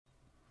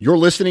You're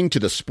listening to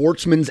the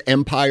Sportsman's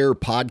Empire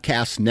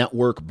Podcast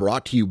Network,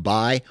 brought to you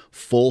by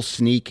Full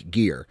Sneak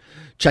Gear.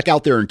 Check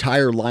out their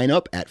entire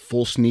lineup at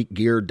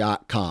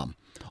fullsneakgear.com.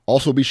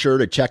 Also be sure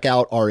to check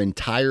out our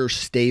entire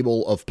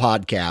stable of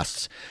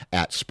podcasts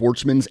at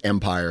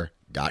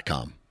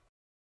sportsmansempire.com.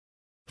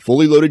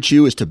 Fully Loaded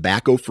Chew is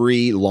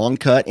tobacco-free, long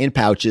cut in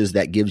pouches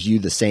that gives you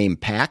the same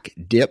pack,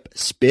 dip,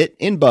 spit,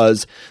 and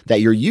buzz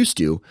that you're used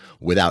to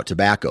without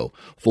tobacco.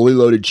 Fully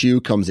Loaded Chew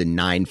comes in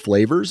 9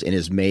 flavors and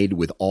is made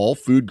with all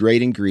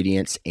food-grade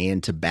ingredients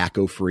and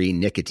tobacco-free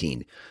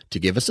nicotine. To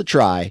give us a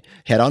try,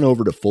 head on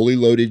over to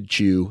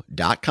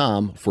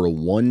fullyloadedchew.com for a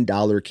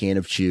 $1 can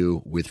of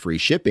chew with free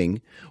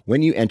shipping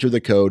when you enter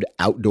the code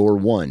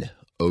OUTDOOR1,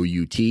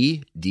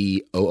 OUTDOOR,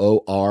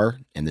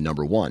 and the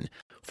number 1.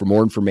 For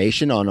more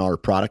information on our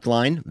product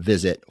line,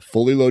 visit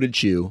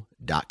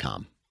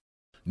fullyloadedchew.com.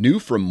 New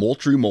from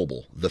Moultrie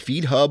Mobile, the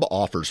Feed Hub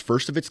offers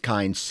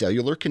first-of-its-kind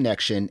cellular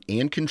connection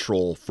and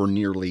control for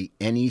nearly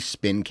any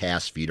spin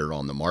cast feeder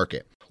on the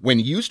market. When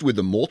used with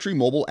the Moultrie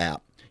Mobile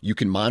app, you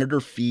can monitor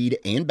feed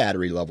and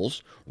battery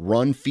levels,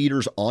 run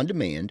feeders on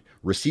demand,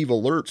 receive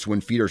alerts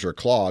when feeders are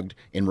clogged,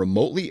 and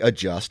remotely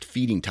adjust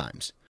feeding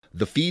times.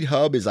 The Feed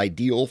Hub is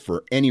ideal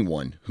for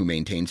anyone who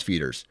maintains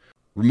feeders.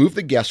 Remove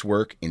the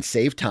guesswork and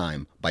save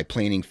time by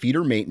planning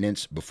feeder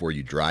maintenance before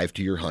you drive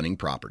to your hunting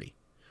property.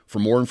 For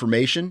more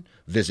information,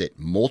 visit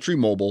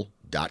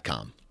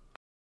MoultrieMobile.com.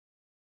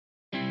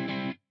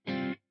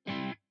 The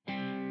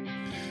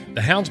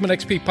Houndsman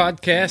XP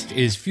podcast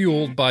is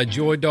fueled by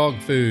Joy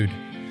Dog Food.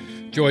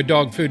 Joy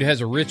Dog Food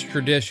has a rich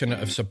tradition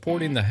of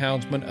supporting the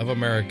houndsmen of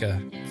America.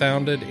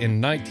 Founded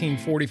in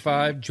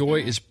 1945,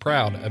 Joy is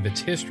proud of its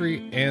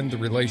history and the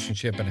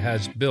relationship it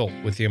has built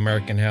with the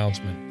American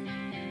houndsman.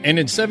 And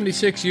in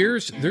 76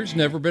 years, there's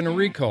never been a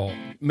recall.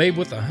 Made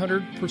with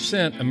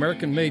 100%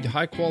 American-made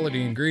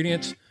high-quality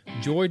ingredients,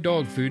 Joy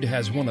Dog Food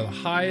has one of the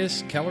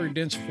highest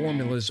calorie-dense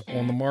formulas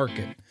on the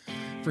market.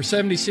 For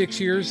 76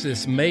 years,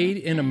 this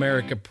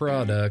made-in-America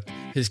product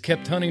has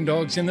kept hunting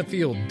dogs in the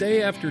field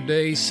day after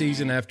day,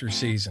 season after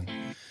season.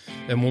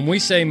 And when we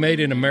say made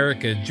in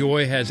America,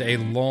 Joy has a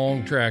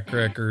long track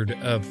record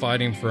of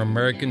fighting for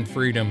American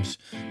freedoms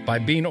by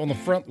being on the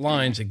front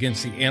lines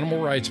against the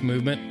animal rights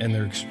movement and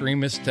their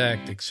extremist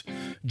tactics.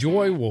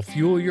 Joy will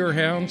fuel your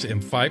hounds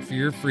and fight for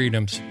your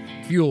freedoms.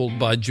 Fueled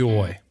by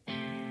Joy.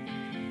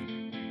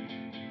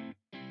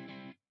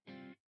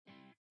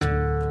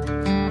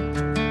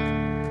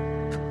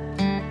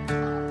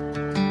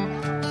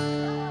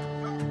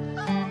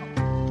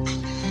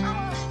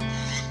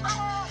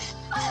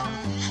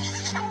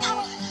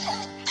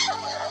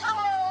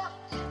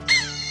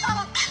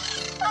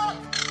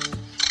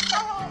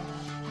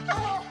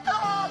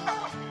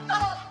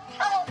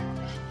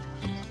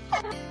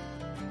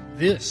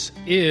 This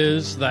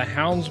is the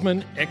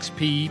Houndsman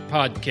XP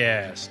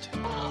podcast.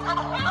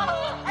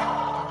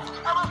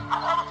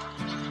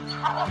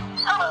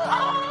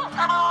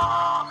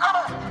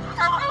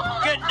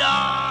 Good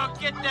dog,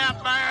 get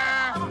that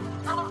bear.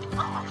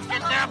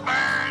 Get that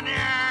bear in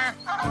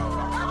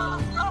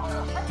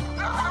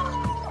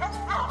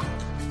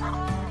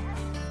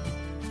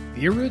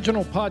The here.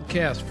 original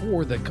podcast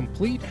for the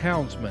complete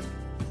houndsman.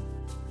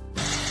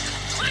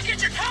 Look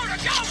at your coat and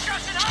go,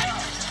 Justin Hike!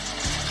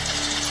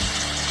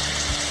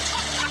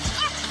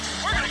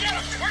 We're gonna get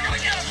him! We're gonna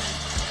get him!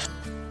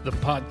 The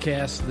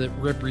podcast that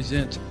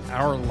represents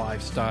our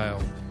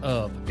lifestyle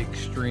of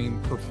extreme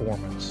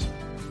performance.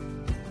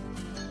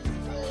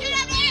 Get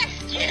him there!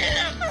 Get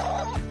him!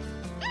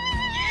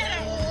 Get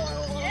him!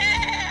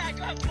 Yeah!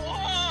 Good boy! Good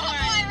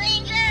boy,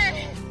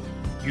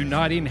 Ranger!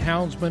 Uniting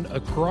houndsmen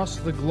across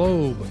the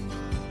globe,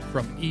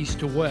 from east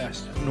to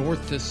west,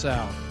 north to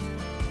south.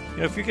 You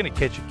know, if you're going to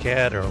catch a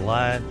cat or a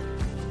lion,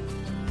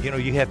 you know,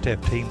 you have to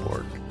have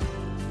teamwork.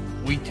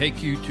 We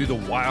take you to the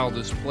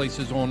wildest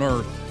places on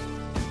earth.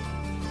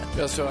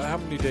 Yeah, so how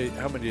many days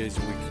a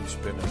week you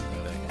spend in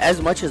the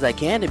As much as I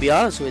can, to be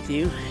honest with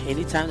you.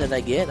 Anytime that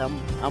I get,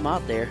 I'm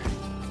out there.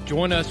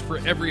 Join us for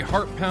every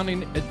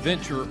heart-pounding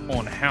adventure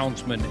on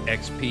Houndsman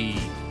XP.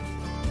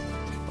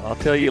 I'll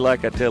tell you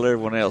like I tell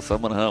everyone else, I'm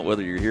going to hunt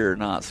whether you're here or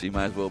not, so you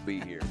might as well be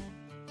here.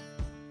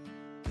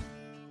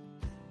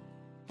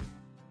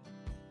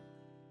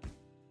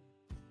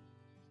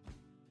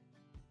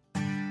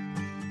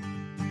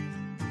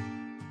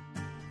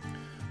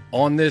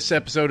 On this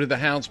episode of the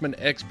Houndsman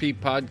XP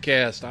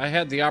podcast, I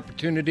had the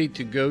opportunity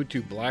to go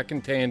to Black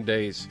and Tan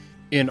Days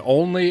in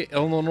Olney,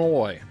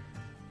 Illinois.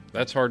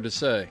 That's hard to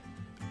say.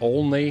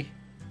 Olney,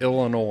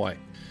 Illinois.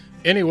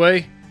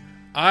 Anyway,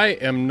 I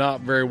am not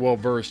very well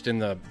versed in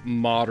the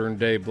modern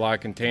day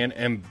Black and Tan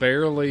and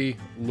barely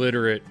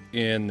literate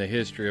in the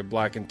history of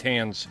Black and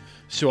Tans.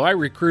 So I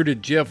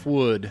recruited Jeff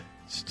Wood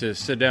to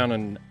sit down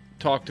and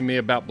talk to me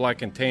about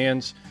Black and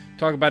Tans,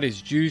 talk about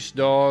his juice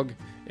dog,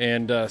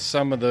 and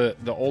some of the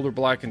older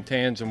Black and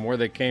Tans and where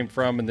they came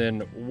from, and then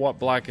what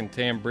Black and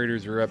Tan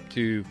breeders are up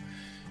to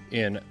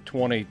in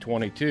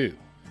 2022.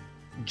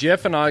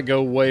 Jeff and I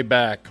go way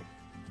back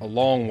a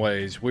long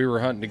ways. We were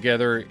hunting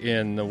together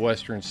in the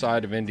western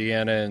side of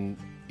Indiana, and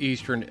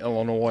eastern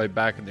Illinois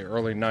back in the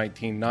early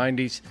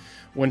 1990s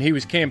when he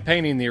was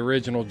campaigning the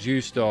original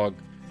Juice Dog.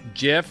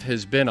 Jeff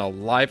has been a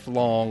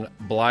lifelong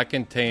black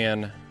and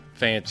tan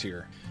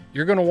fancier.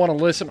 You're going to want to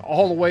listen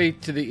all the way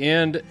to the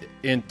end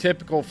in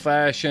typical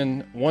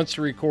fashion. Once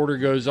the recorder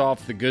goes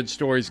off, the good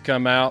stories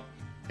come out.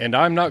 And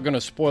I'm not going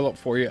to spoil it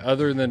for you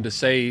other than to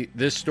say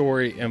this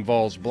story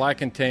involves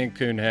black and tan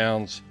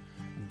coonhounds,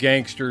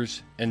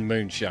 gangsters, and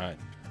moonshine.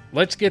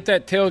 Let's get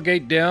that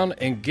tailgate down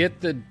and get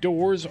the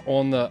doors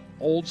on the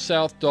Old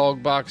South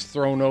dog box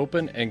thrown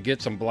open and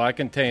get some black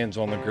and tans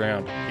on the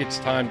ground. It's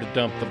time to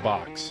dump the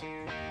box.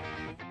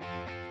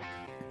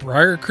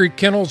 Briar Creek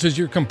Kennels is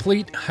your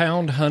complete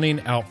hound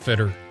hunting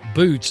outfitter.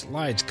 Boots,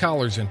 lights,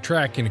 collars, and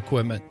tracking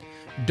equipment.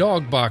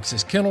 Dog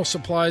boxes, kennel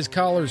supplies,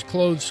 collars,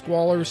 clothes,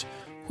 squallers.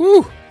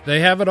 Whew,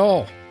 they have it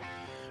all.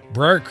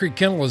 Briar Creek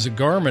Kennel is a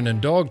Garmin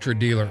and Dogtra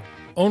dealer.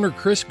 Owner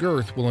Chris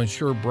Girth will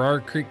ensure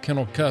Briar Creek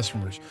Kennel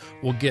customers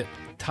will get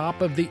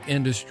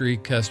top-of-the-industry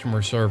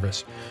customer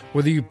service.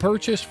 Whether you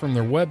purchase from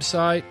their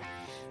website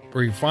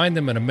or you find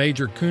them at a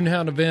major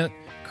coonhound event,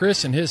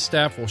 Chris and his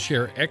staff will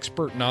share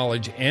expert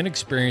knowledge and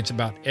experience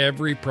about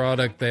every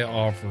product they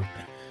offer.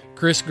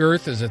 Chris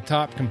Girth is a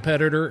top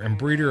competitor and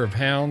breeder of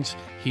hounds.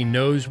 He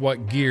knows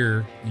what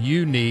gear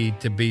you need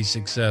to be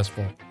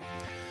successful.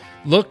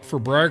 Look for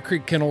Briar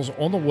Creek Kennels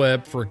on the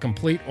web for a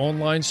complete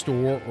online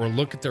store or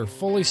look at their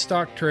fully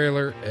stocked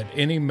trailer at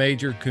any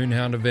major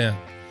coonhound event.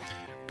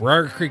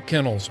 Briar Creek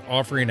Kennels,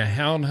 offering a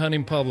hound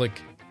hunting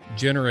public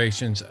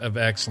generations of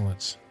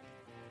excellence.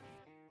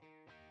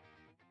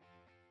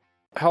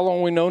 How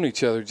long we known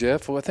each other,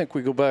 Jeff? Well, I think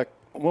we go back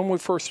when we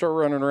first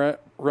started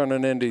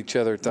running into each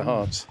other at the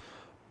hunts.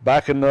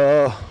 Back in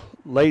the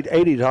late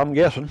 80s, I'm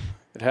guessing.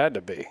 It had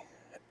to be.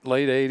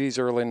 Late 80s,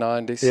 early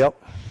 90s.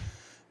 Yep.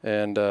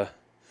 And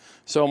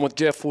so I'm with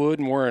Jeff Wood,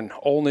 and we're in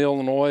Olney,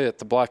 Illinois at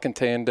the Black and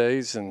Tan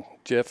Days, and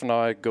Jeff and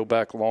I go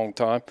back a long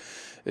time.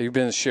 You've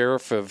been the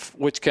sheriff of,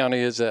 which county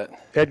is that?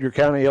 Edgar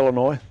County,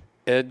 Illinois.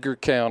 Edgar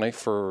County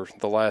for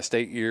the last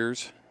 8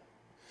 years.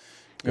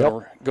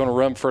 Yep. Going to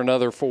run for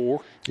another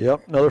 4.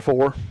 Yep, another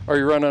 4. Are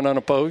you running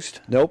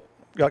unopposed? Nope,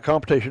 got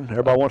competition.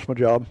 Everybody wants my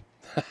job.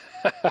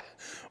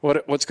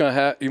 What's going to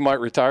happen? You might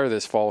retire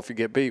this fall if you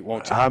get beat,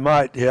 won't you? I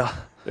might, yeah.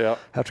 Yeah.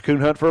 Have to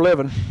coon hunt for a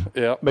living.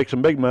 Yeah. Make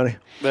some big money.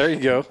 There you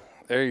go.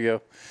 There you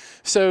go.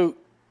 So,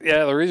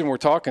 yeah, the reason we're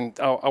talking,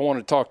 I want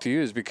to talk to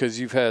you is because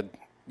you've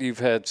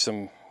had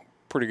some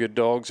pretty good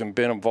dogs and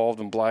been involved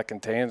in black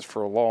and tans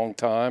for a long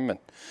time,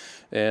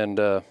 and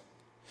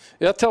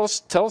yeah, tell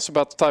us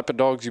about the type of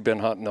dogs you've been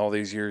hunting all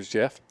these years,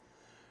 Jeff.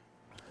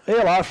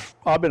 Yeah,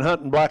 I've been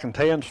hunting black and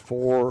tans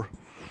for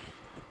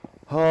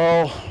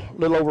a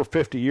little over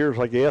 50 years,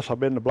 I guess. I've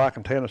been in the Black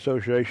and Tan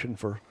Association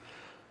for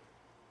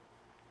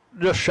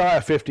just shy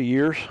of 50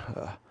 years.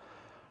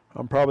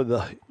 I'm probably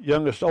the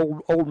youngest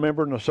old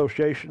member in the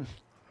association.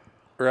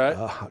 Right.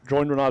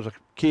 Joined when I was a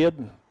kid.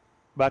 And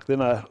back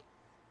then I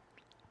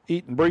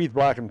eat and breathe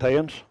black and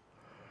tans.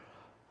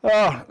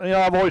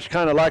 I've always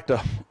kind of liked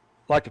to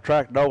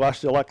track dog. I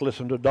still like to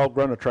listen to a dog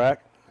run a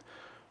track.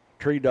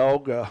 Tree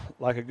dog,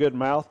 like a good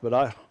mouth, but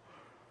a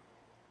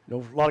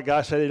lot of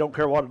guys say they don't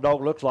care what a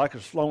dog looks like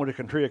as long as it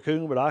can tree a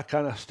coon, but I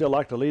kind of still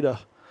like to lead a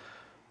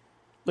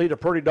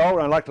pretty dog,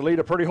 and I like to lead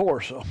a pretty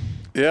horse. So.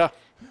 Yeah.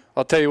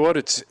 I'll tell you what,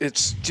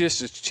 it's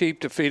just as cheap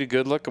to feed a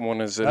good-looking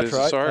one as it is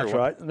a sorry one. That's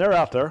right. And they're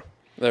out there.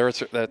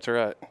 That's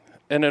right.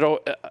 And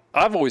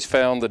I've always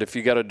found that if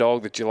you got a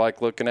dog that you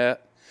like looking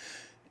at,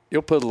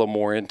 you'll put a little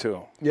more into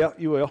them. Yeah,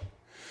 you will.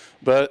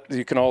 But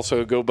you can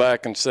also go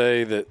back and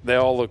say that they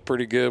all look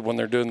pretty good when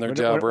they're doing their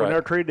job right. When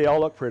they're treated, they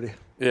all look pretty.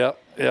 Yeah,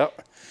 yeah.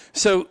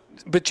 So,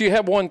 but you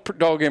have one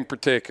dog in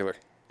particular.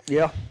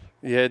 Yeah.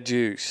 You had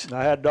Juice.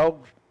 I had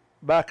dogs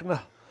back in the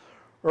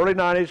early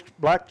 90s,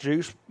 Black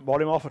Juice.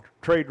 Bought him off a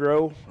trade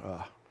row.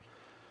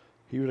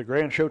 He was a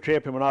grand show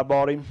champion when I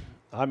bought him.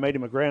 I made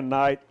him a grand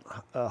night,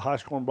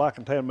 high-scoring black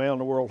and tan male in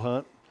the world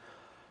hunt.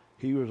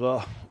 He was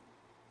a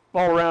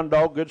all-around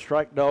dog, good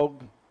strike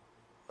dog,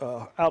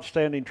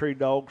 outstanding tree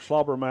dog,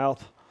 slobber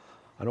mouth.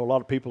 I know a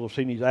lot of people have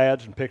seen these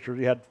ads and pictures.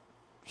 He had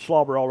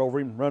slobber all over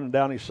him, running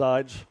down his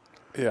sides.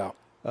 Yeah.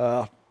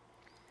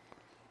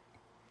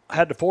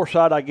 Had the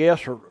foresight, I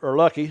guess, or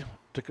lucky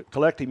to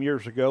collect him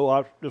years ago.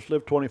 I just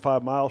lived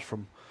 25 miles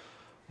from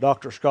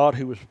Dr. Scott,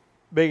 who was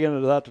big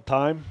into that at the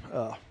time.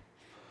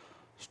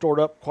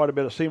 Stored up quite a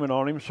bit of semen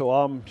on him, so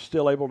I'm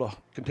still able to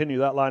continue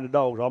that line of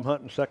dogs. I'm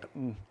hunting second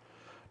and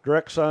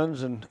direct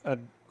sons and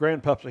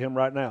grand pups of him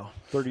right now,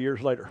 30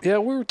 years later. Yeah,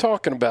 we were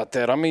talking about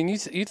that. I mean,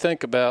 you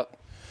think about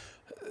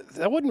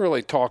that wasn't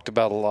really talked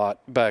about a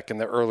lot back in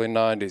the early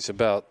 90s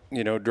about,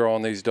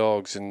 drawing these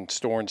dogs and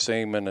storing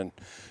semen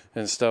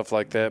and stuff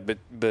like that.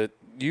 But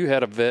you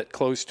had a vet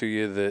close to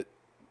you that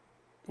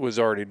was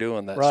already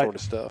doing that sort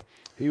of stuff.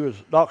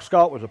 Doc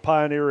Scott was a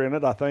pioneer in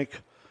it. I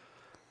think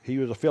he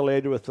was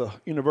affiliated with the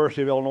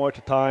University of Illinois at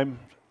the time.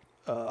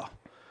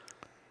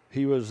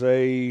 He was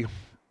just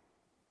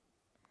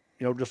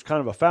kind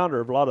of a founder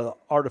of a lot of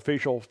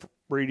artificial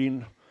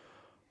breeding,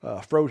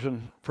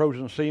 frozen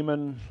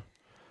semen.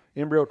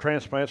 embryo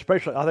transplants,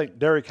 especially I think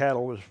dairy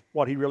cattle was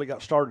what he really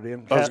got started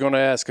in. I was going to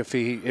ask if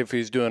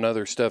he's doing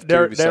other stuff too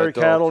dairy besides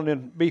cattle, dogs.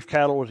 and then beef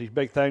cattle was his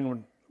big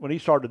thing when he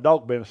started the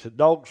dog business. The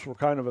dogs were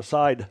kind of a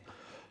side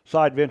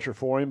venture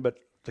for him, but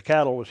the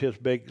cattle was his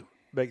big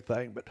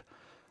thing. But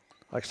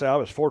like I say, I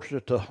was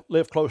fortunate to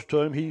live close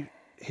to him.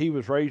 He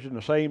was raised in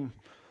the same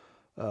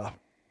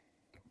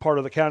part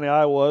of the county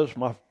I was.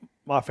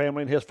 My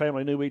family and his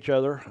family knew each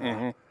other.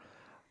 Mm-hmm.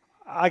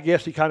 I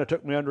guess he kind of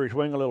took me under his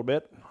wing a little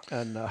bit,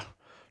 and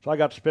so I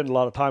got to spend a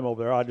lot of time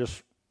over there.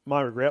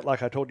 My regret,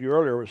 like I told you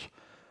earlier, was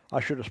I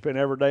should have spent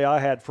every day I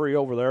had free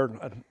over there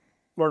and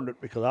learned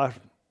it, because I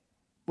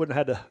wouldn't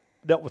have had to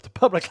dealt with the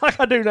public like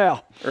I do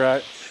now.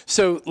 Right.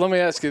 So let me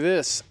ask you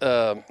this: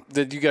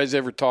 did you guys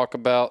ever talk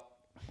about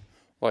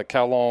like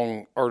how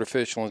long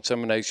artificial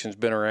insemination's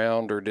been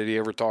around, or did he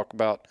ever talk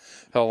about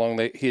how long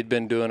he had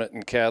been doing it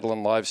in cattle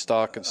and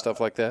livestock and stuff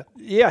like that?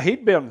 Yeah,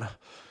 he'd been.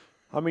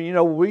 I mean,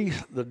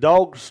 the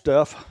dog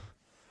stuff.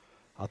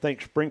 I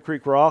think Spring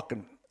Creek Rock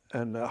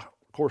and of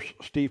course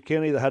Steve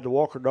Kenny that had the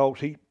Walker dogs.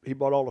 He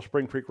bought all the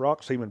Spring Creek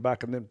Rock semen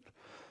back in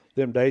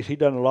them days. He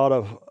done a lot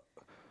of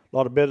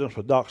business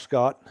with Doc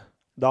Scott.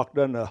 Doc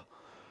done the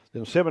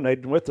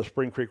inseminating with the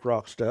Spring Creek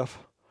Rock stuff.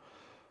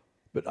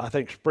 But I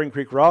think Spring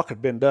Creek Rock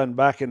had been done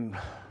back in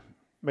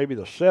maybe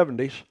the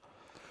 70s.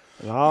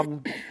 And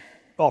I'm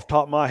off the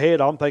top of my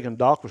head, I'm thinking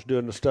Doc was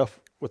doing the stuff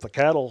with the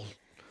cattle,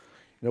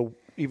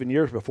 even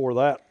years before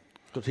that,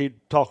 because he'd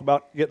talk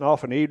about getting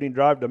off in the evening,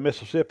 drive to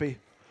Mississippi,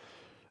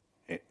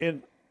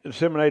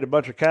 inseminate a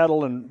bunch of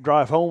cattle, and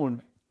drive home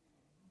and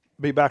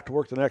be back to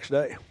work the next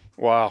day.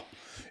 Wow.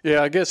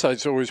 Yeah, I guess I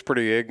was always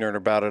pretty ignorant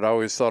about it. I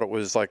always thought it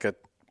was like a,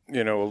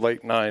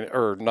 late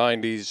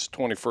 90s,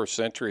 21st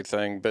century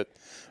thing.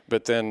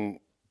 But then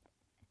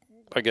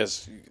I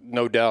guess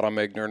no doubt I'm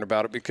ignorant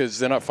about it, because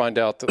then I find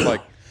out that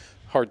like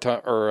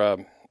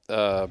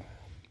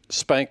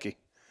Spanky,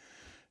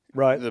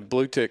 right? The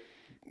blue tick.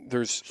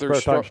 There's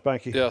Spare Time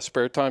Spanky. Yeah,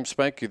 Spare Time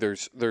Spanky.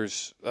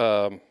 There's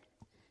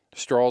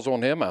straws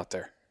on him out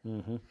there,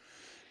 mm-hmm.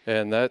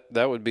 and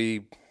that would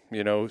be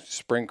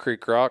Spring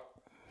Creek Rock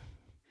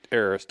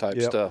era type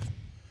stuff.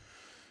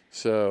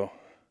 So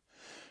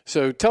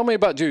tell me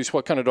about Juice.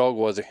 What kind of dog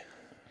was he?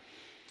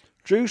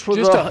 Juice was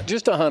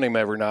just to hunt him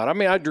every night. I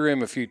mean, I drew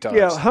him a few times.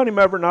 Yeah, hunt him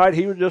every night.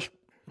 He was just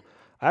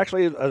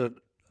actually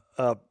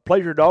a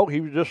pleasure dog.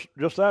 He was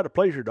just that, a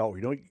pleasure dog.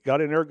 He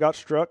got in there, got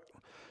struck,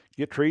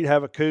 get treed,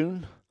 have a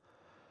coon.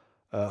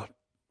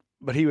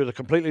 But he was a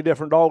completely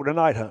different dog than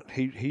a night hunt.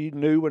 He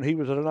knew when he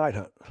was at a night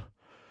hunt,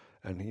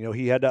 and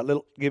he had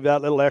give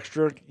that little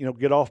extra,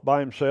 get off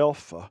by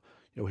himself.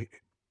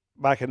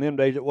 Back in them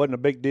days, it wasn't a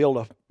big deal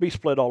to be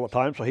split all the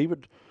time, so he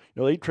would,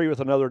 he'd tree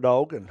with another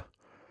dog, and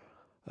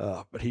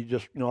but he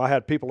just, I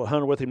had people that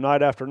hunted with him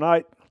night after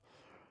night,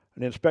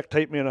 and then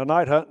spectate me in a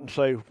night hunt and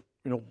say,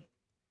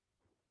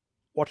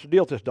 what's the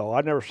deal with this dog?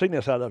 I'd never seen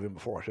this out of him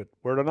before. I said,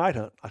 we're at a night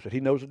hunt. I said, he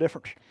knows the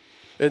difference.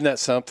 Isn't that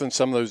something?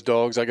 Some of those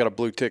dogs, I got a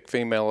blue tick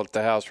female at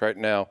the house right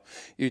now.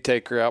 You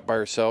take her out by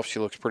herself, she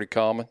looks pretty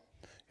common.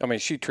 I mean,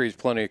 she trees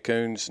plenty of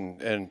coons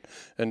and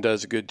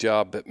does a good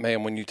job. But,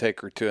 man, when you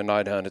take her to a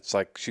night hunt, it's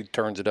like she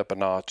turns it up a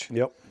notch.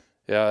 Yep.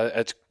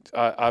 Yeah,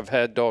 I've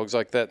had dogs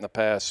like that in the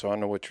past, so I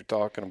know what you're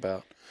talking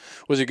about.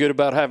 Was he good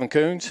about having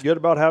coons? Good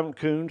about having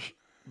coons.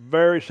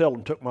 Very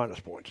seldom took minus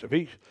points. If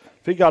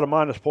he got a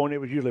minus point, it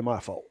was usually my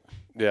fault.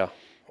 Yeah.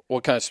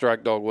 What kind of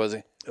strike dog was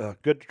he?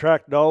 Good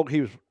track dog.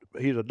 He's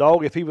a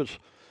dog. If he was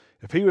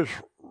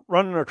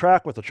running a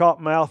track with a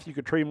chopped mouth, you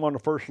could tree him on the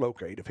first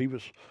locate. If he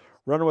was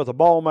running with a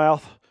ball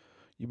mouth,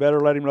 you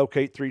better let him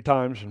locate 3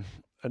 times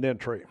and then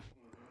tree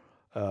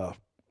him.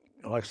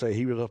 Like I say,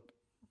 he was a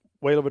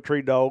whale of a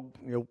tree dog.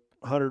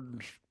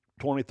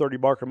 120, 30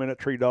 bark a minute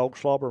tree dog,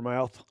 slobber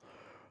mouth.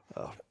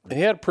 He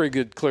had a pretty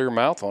good clear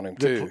mouth on him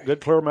too.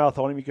 Good clear mouth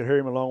on him. You could hear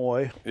him a long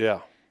way.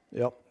 Yeah.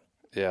 Yep.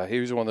 Yeah, he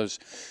was one of those.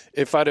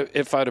 If I'd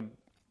have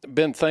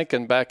been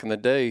thinking back in the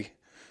day,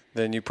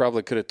 then you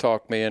probably could have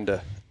talked me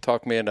into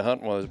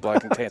hunting one of those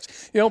black and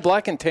tans.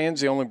 Black and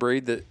tan's the only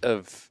breed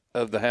of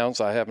the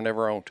hounds I haven't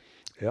ever owned.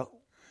 Yeah,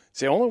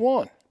 it's the only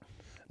one.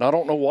 And I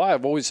don't know why.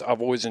 I've always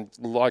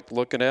liked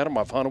looking at them.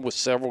 I've hunted with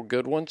several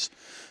good ones.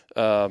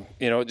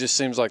 It just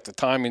seems like the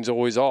timing's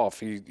always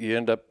off. You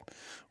end up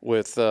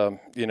with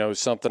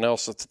something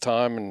else at the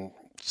time, and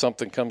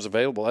something comes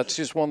available. That's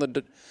just one of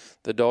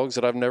the dogs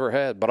that I've never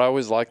had. But I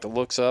always like the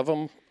looks of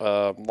them.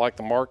 Like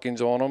the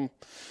markings on them.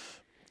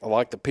 I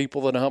like the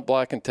people that hunt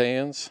black and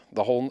tans.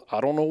 I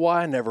don't know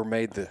why I never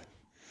made that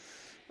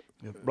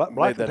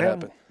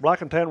happen.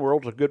 Black and tan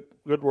world's a good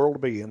world to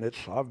be in.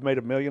 I've made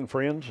a million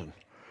friends, and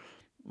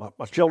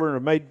my children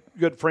have made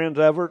good friends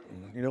ever.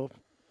 And,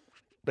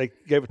 they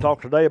gave a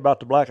talk today about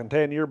the black and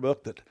tan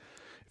yearbook, that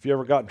if you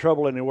ever got in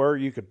trouble anywhere,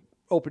 you could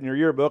open your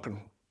yearbook and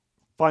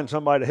find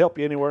somebody to help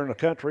you anywhere in the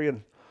country,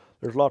 and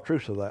there's a lot of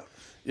truth to that.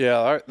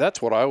 Yeah,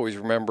 that's what I always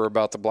remember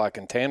about the Black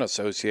and Tan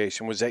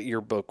Association, was that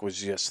yearbook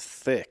was just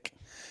thick.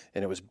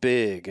 And it was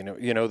big, and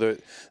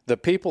the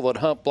people that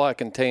hunt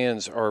black and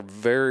tans are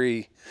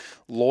very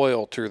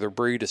loyal to their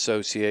breed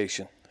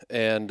association.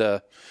 And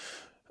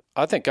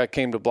I think I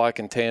came to Black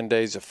and Tan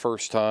Days the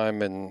first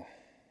time in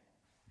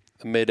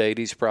the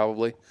mid-'80s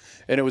probably,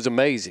 and it was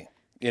amazing.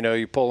 You know,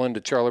 you pull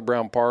into Charlie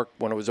Brown Park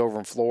when it was over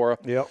in Flora,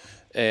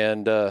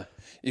 and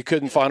you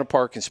couldn't find a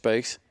parking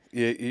space.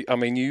 I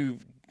mean,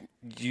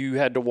 you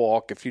had to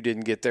walk if you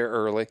didn't get there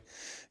early.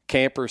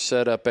 Campers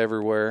set up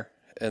everywhere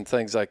and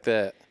things like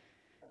that.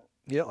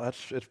 Yeah,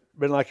 it's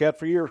been like that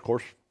for years. Of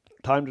course,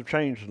 times have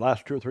changed. The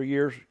last 2 or 3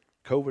 years,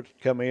 COVID's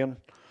come in. You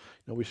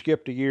know, we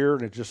skipped a year,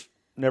 and it just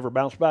never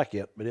bounced back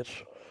yet. But it's,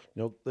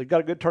 you know, they've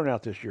got a good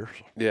turnout this year.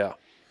 So. Yeah.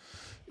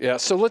 Yeah,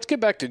 so let's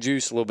get back to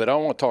Juice a little bit. I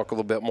want to talk a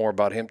little bit more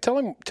about him.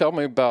 Tell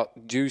me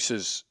about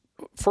Juice's.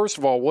 First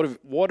of all,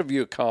 what have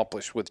you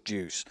accomplished with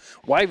Juice?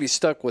 Why have you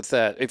stuck with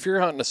that? If you're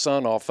hunting a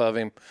son off of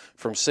him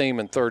from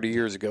Seaman 30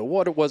 years ago,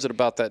 what was it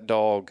about that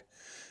dog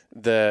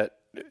that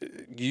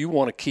you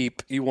want to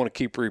keep? You want to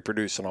keep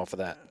reproducing off of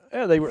that?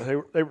 Yeah, they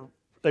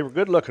were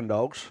good looking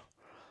dogs,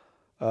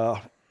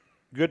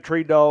 good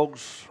tree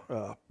dogs,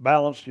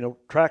 balanced. You know,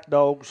 track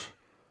dogs.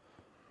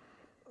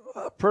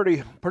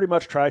 Pretty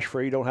much trash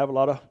free. Don't have a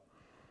lot of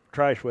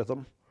trash with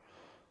them.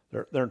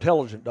 They're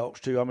intelligent dogs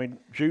too. I mean,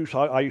 Juice.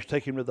 I used to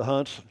take him to the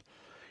hunts.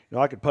 You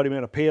know, I could put him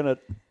in a pen at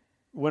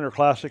Winter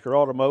Classic or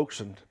Autumn Oaks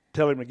and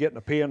tell him to get in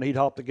a pen. He'd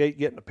hop the gate,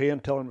 get in the pen,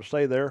 tell him to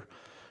stay there.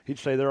 He'd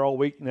stay there all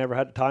week. Never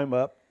had to tie him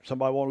up.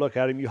 Somebody won't look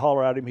at him. You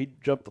holler at him.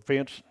 He'd jump the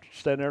fence,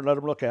 stand there, and let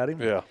him look at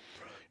him. Yeah.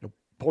 You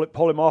know,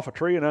 pull him off a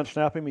tree and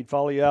unsnap him. He'd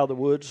follow you out of the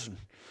woods. And,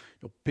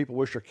 you know, people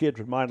wish their kids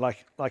would mind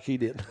like he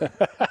did.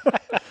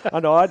 I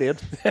know I did.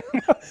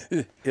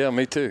 Yeah,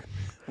 me too.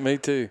 Me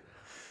too.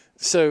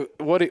 So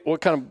what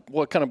kind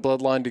of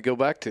bloodline did you go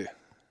back to?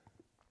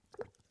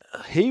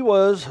 He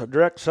was a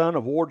direct son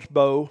of Ward's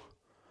Bow,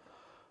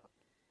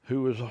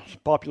 who was a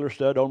popular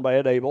stud owned by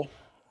Ed Abel.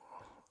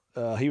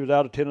 He was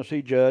out of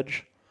Tennessee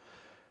Judge.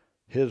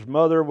 His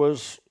mother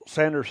was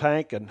Sanders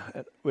Hank,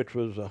 which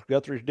was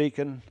Guthrie's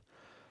Deacon,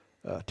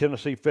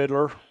 Tennessee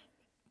Fiddler,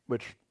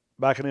 which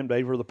back in them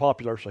days were the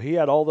popular. So he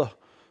had all the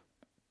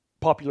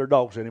popular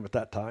dogs in him at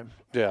that time.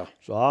 Yeah.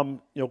 So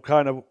I'm, you know,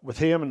 kind of with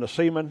him and the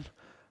Seaman,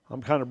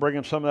 I'm kind of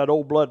bringing some of that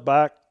old blood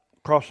back,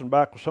 crossing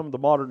back with some of the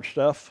modern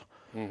stuff.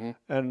 Mm-hmm.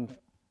 And,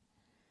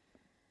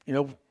 you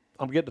know,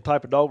 I'm getting the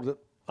type of dog that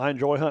I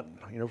enjoy hunting.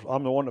 You know,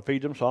 I'm the one that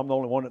feeds them, so I'm the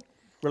only one that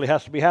really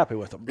has to be happy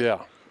with them.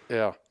 Yeah,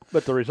 yeah.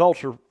 But the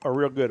results are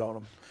real good on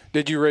them.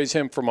 Did you raise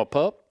him from a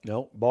pup?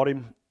 No, bought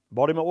him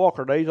at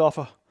Walker Days off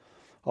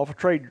a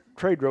trade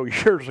row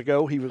years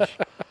ago. He was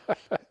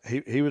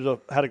he was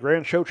had a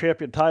Grand Show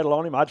champion title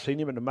on him. I'd seen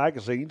him in the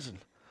magazines,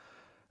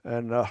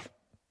 and a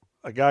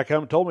guy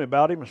come and told me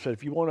about him and said,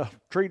 if you want a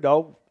tree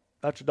dog,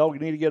 that's a dog you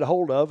need to get a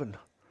hold of. And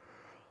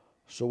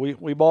so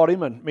we bought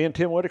him, and me and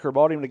Tim Whitaker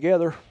bought him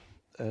together.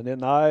 And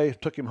then I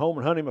took him home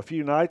and hunted him a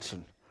few nights,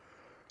 and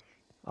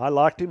I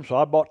liked him, so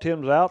I bought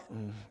Tim's out,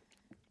 and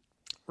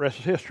rest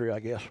is history, I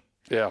guess.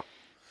 Yeah.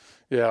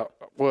 Yeah.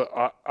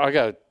 Well, I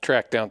got to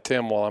track down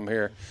Tim while I'm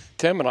here.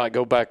 Tim and I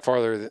go back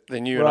farther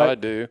than you and I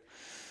do,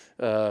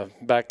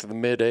 back to the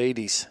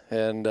mid-'80s.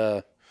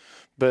 And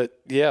but,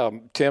 yeah,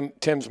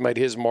 Tim's made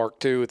his mark,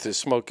 too, with his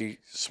smoky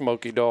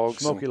dogs.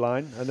 Smoky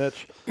line. And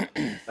that's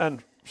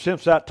and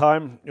since that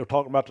time, you know,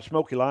 talking about the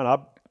smoky line, I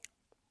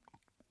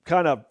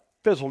kind of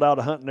fizzled out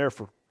of hunting there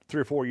for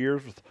 3 or 4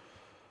 years with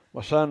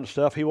my son and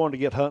stuff. He wanted to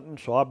get hunting,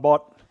 so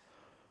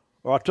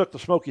I took the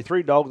Smoky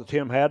 3 dog that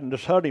Tim had and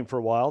just hunted him for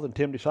a while. Then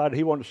Tim decided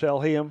he wanted to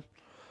sell him,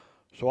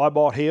 so I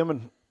bought him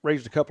and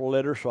raised a couple of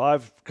litters. So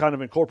I've kind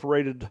of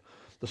incorporated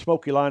the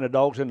Smoky line of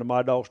dogs into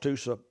my dogs too.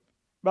 So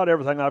about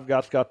everything I've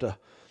got's got the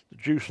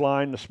Juice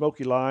line, the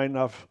Smoky line.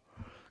 I've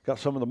got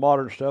some of the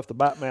modern stuff, the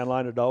Batman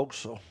line of dogs.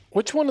 So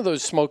which one of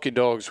those Smoky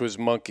dogs was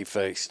monkey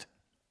faced?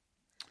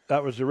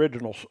 That was the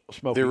original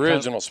Smoky. The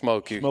original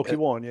Smoky. Smoky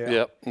one, yeah.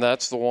 Yep, and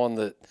that's the one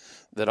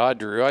that I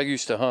drew. I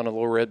used to hunt a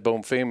little red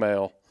bone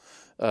female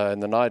in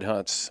the night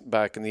hunts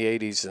back in the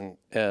 80s,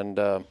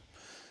 and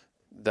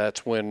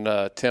that's when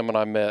Tim and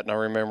I met, and I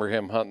remember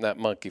him hunting that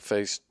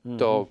monkey-faced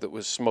dog that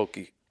was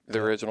Smoky, the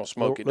original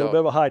Smoky dog. A little bit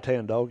of a high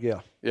tan dog,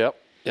 yeah. Yep,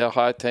 yeah,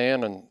 high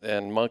tan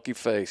and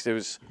monkey-faced. It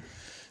was,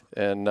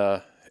 and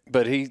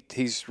but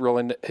he's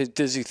really.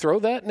 Does he throw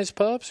that in his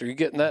pups? Are you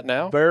getting that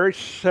now? Very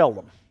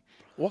seldom.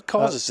 What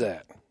causes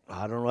that?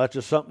 I don't know. That's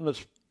just something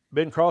that's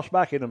been crossed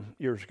back in him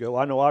years ago.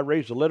 I know I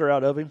raised a litter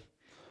out of him.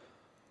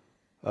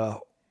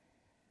 Well,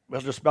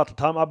 just about the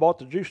time I bought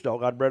the Juice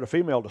dog, I'd bred a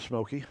female to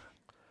Smoky.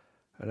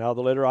 And out of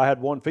the litter, I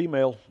had one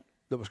female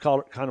that was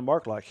kind of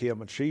marked like him.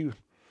 And she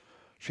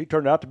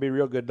turned out to be a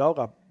real good dog.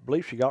 I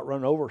believe she got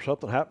run over or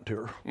something happened to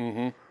her.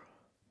 Mm-hmm.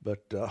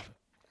 But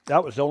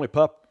that was the only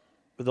pup.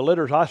 With the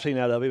litters I seen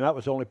out of him, that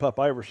was the only pup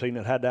I ever seen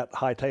that had that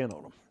high tan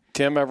on him.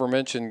 Tim ever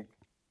mentioned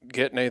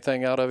getting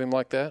anything out of him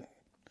like that?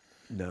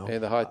 No. Any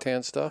of the high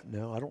tan stuff?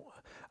 No,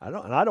 I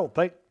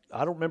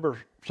don't remember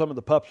some of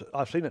the pups that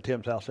I've seen at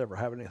Tim's house ever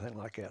having anything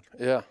like that.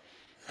 Yeah.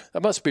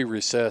 That must be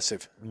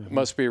recessive. Mm-hmm. It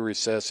must be a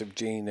recessive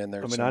gene in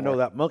there. I mean, somewhere. I know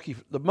that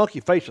the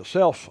monkey face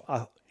itself,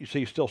 you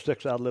see, still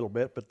sticks out a little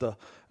bit, but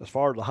as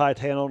far as the high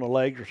tan on the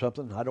legs or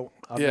something,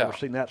 I've never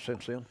seen that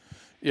since then.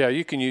 Yeah,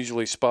 you can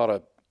usually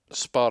spot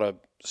a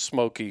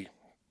smoky,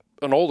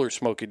 an older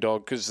smoky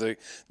dog, because they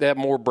have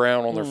more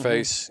brown on their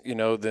face, you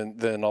know,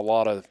 than a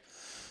lot of,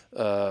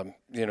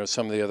 you know,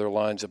 some of the other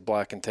lines of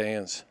black and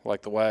tans,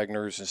 like the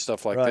Wagners and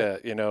stuff like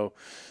that. You know,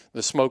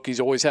 the Smokies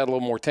always had a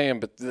little more tan,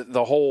 but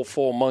the whole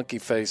full monkey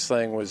face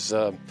thing was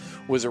a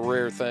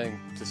rare thing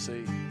to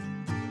see.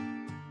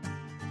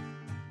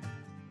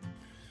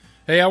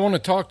 Hey, I want to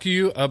talk to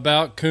you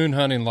about coon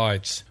hunting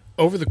lights.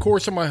 Over the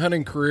course of my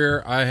hunting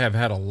career, I have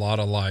had a lot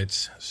of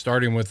lights,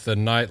 starting with the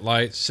night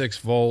light,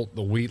 6-volt,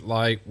 the wheat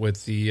light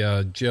with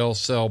the gel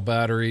cell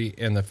battery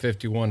and the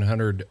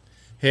 5100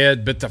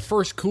 head. But the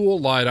first cool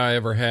light I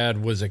ever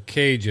had was a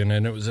Cajun,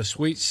 and it was a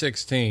Sweet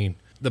 16.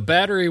 The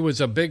battery was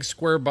a big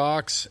square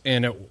box,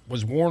 and it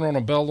was worn on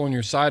a belt on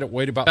your side. It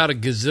weighed about a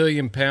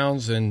gazillion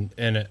pounds,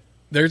 and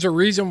there's a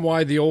reason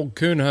why the old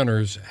coon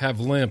hunters have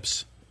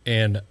limps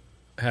and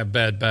have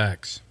bad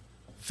backs.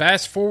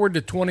 Fast forward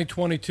to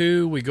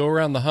 2022, we go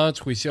around the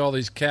hunts, we see all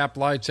these cap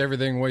lights,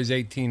 everything weighs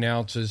 18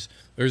 ounces.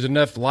 There's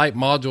enough light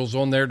modules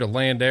on there to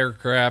land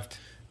aircraft,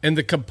 and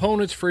the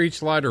components for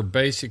each light are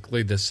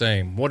basically the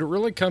same. What it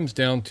really comes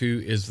down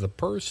to is the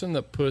person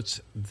that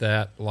puts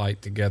that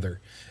light together.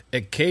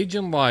 At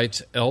Cajun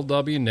Lights,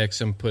 L.W.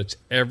 Nixon puts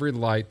every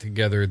light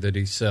together that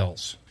he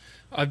sells.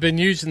 I've been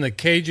using the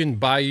Cajun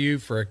Bayou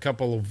for a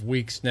couple of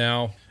weeks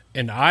now,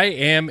 and I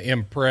am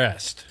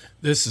impressed.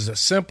 This is a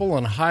simple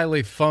and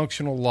highly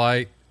functional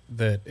light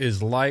that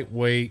is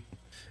lightweight,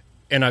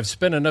 and I've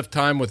spent enough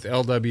time with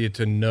LW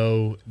to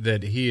know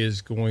that he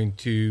is going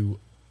to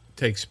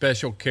take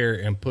special care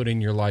in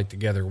putting your light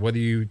together. Whether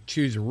you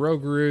choose a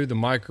Rougarou, the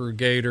Micro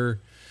Gator,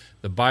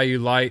 the Bayou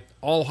light,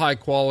 all high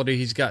quality.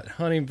 He's got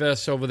hunting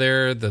vests over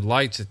there. The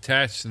lights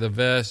attached to the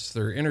vests.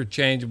 They're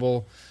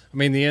interchangeable. I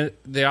mean,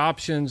 the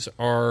options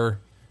are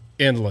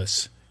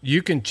endless.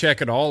 You can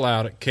check it all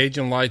out at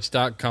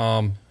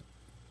CajunLights.com.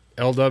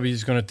 LW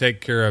is going to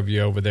take care of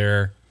you over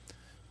there.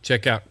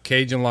 Check out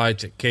Cajun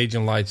Lights at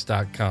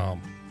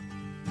CajunLights.com.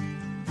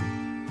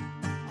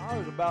 I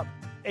was about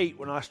 8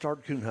 when I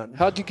started coon hunting.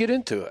 How'd you get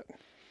into it?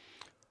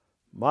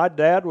 My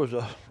dad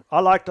I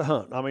like to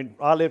hunt. I mean,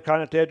 I lived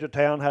kind of at the edge of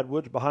town, had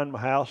woods behind my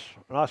house,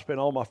 and I spent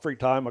all my free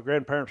time. My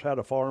grandparents had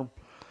a farm.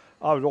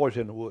 I was always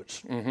in the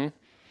woods. Mm-hmm.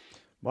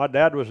 My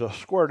dad was a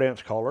square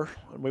dance caller,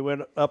 and we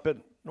went up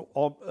in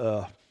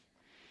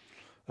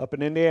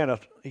Indiana.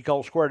 He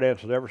called square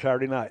dances every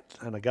Saturday night,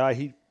 and the guy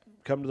he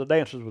come to the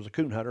dances was a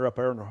coon hunter up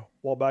there in the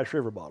Wabash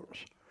River bottoms.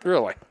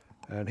 Really?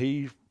 And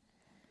he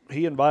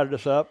invited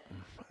us up,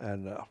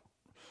 and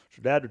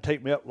so Dad would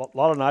take me up. A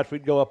lot of nights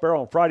we'd go up there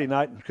on Friday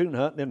night and coon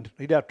hunt, and then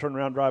he'd have to turn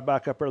around and drive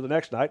back up there the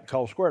next night and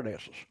call square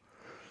dances.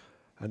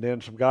 And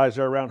then some guys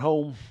there around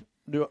home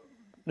knew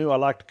I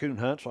liked to coon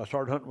hunt, so I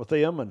started hunting with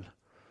them,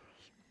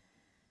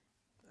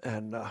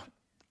 and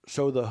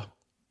so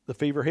the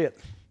fever hit.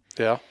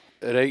 Yeah,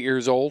 at 8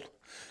 years old?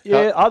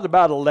 Yeah, I was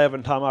about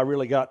 11 time I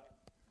really got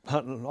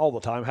hunting all the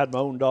time. Had my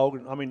own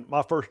dog. I mean,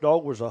 my first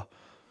dog was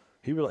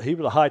he was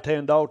a high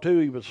tan dog too.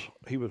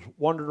 He was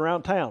wandering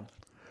around town.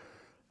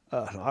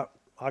 I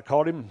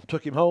caught him,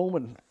 took him home,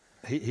 and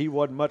he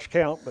wasn't much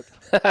count. But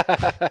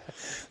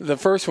the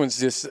first ones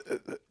just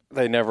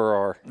they never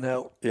are.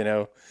 No, you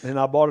know. And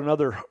I bought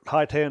another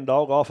high tan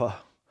dog off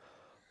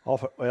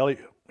well,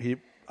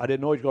 I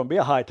didn't know he was going to be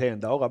a high tan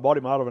dog. I bought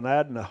him out of an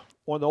ad in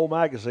one of the old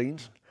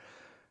magazines.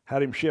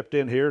 Had him shipped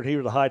in here, and he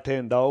was a high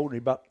tan dog, and he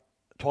about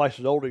twice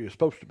as old as he was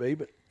supposed to be,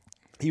 but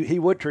he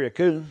would tree a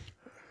coon.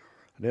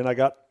 And then I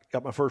got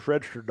my first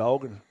registered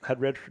dog and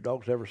had registered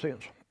dogs ever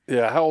since.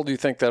 Yeah, how old do you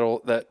think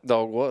that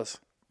dog was?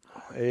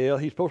 Well,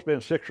 he's supposed to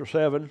be 6 or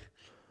 7.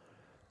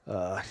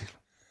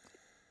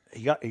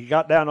 He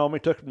got down on me,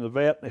 took him to the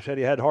vet, and they said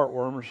he had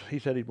heartworms. He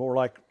said he's more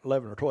like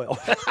 11 or 12.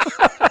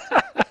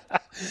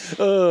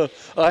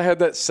 I had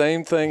that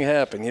same thing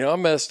happen. You know,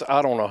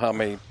 I don't know how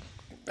many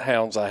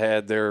hounds I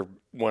had there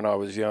when I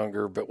was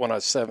younger, but when I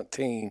was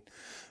 17,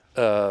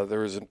 there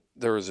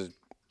was a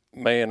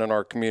man in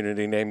our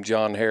community named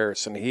John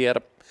Harris, and he had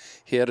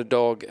a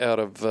dog out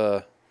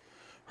of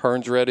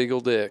Hearns Red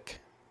Eagle Dick,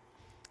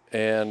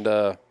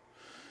 and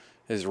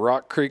his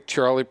Rock Creek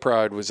Charlie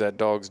Pride was that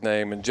dog's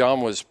name. And John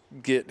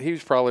he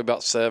was probably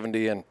about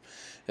 70,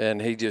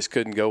 and he just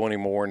couldn't go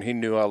anymore, and he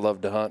knew I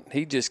loved to hunt.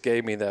 He just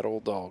gave me that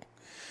old dog,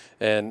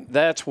 and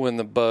that's when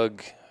the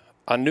bug.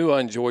 I knew I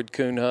enjoyed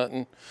coon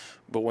hunting,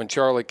 but when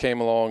Charlie came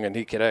along and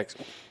he could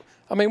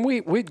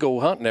we'd go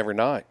hunting every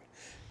night,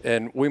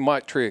 and we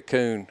might tree a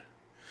coon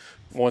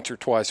once or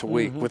twice a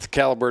week with the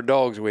caliber of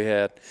dogs we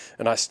had.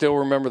 And I still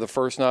remember the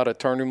first night I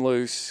turned him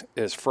loose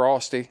as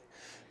Frosty,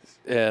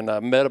 and I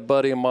met a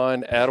buddy of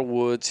mine out of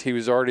woods. He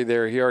was already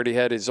there. He already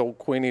had his old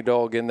Queenie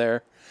dog in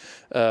there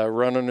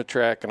running the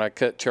track, and I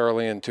cut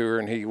Charlie into her,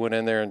 and he went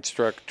in there and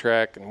struck a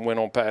track and went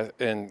on past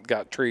and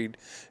got treed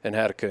and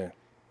had a coon.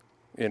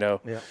 You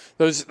know, yeah.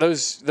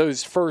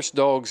 Those first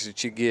dogs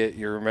that you get,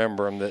 you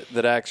remember them.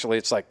 That actually,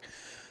 it's like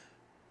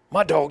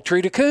my dog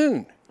treed a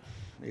coon.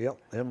 Yep,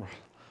 them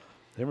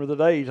were the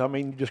days. I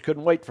mean, you just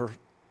couldn't wait for.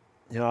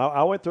 You know,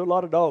 I went through a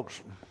lot of dogs.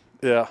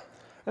 Yeah,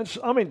 and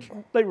so, I mean,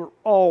 they were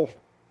all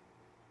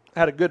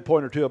had a good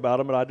point or two about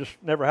him, but I just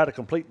never had a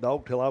complete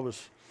dog till I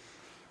was,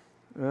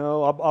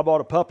 I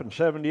bought a pup in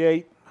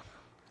 '78,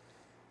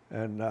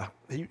 and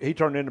he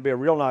turned into be a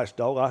real nice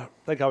dog. I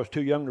think I was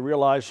too young to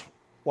realize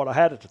what I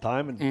had at the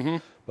time,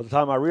 and by the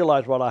time I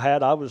realized what I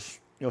had, I was,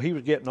 he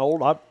was getting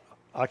old.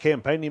 I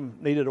campaigned him,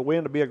 needed a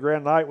win to be a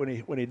Grand Night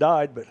when he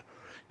died, but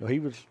he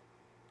was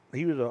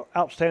an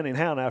outstanding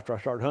hound after I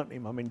started hunting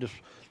him. I mean, just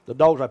the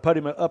dogs I put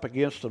him up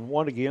against and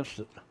won against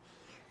it.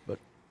 But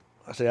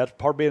I say that's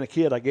part of being a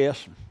kid, I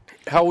guess.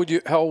 How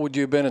old would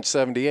you have been in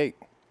 '78?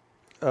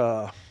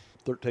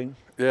 13.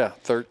 Yeah,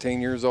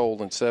 13 years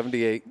old in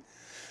 '78.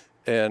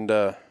 And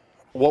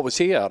what was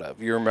he out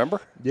of? You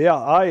remember?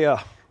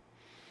 Yeah,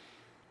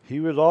 he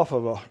was off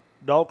of a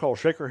dog called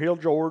Shaker Hill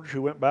George,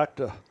 who went back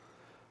to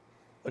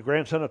the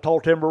grandson of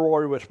Tall Timber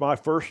Roy, which my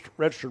first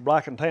registered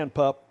black and tan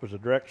pup was a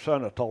direct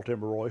son of Tall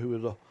Timber Roy, who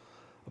was a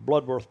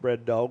Bloodworth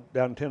bred dog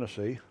down in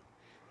Tennessee.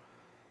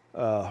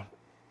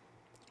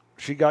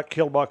 She got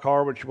killed by a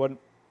car when she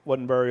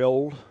wasn't very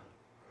old.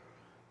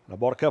 And I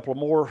bought a couple of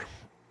more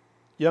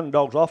young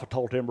dogs off of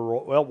Tall Timber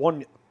Roy. Well,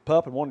 one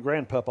pup and one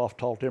grand pup off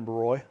Tall Timber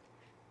Roy.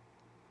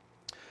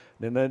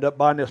 Then I ended up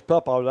buying this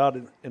pup. I was out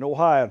in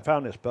Ohio and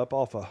found this pup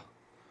off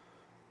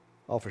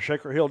of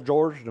Shaker Hill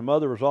George. And the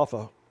mother was off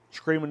of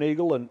Screaming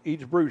Eagle and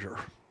Eads Bruiser.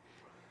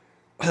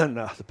 And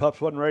the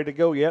pups wasn't ready to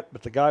go yet,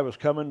 but the guy was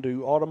coming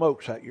to Autumn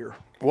Oaks that year.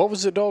 What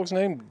was the dog's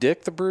name?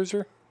 Dick the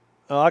Bruiser?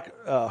 Eads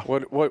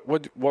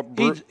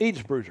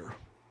Bruiser.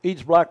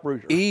 Eads Black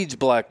Bruiser. Eads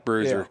Black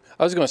Bruiser. Yeah.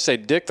 I was going to say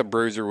Dick the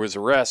Bruiser was a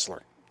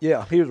wrestler.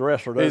 Yeah, he was a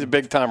wrestler. He's a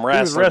big-time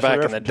wrestler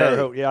back in the day. Terre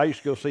Haute. Yeah, I used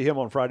to go see him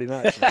on Friday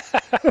nights.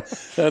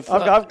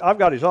 I've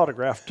got his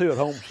autograph, too, at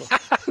home. So.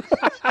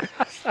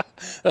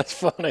 That's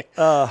funny.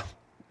 I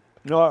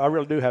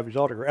really do have his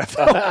autograph.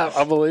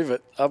 I believe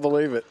it.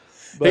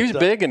 But, he was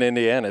big in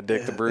Indiana,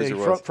 Dick the Bruiser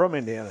was. From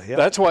Indiana, yeah.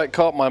 That's why it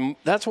caught my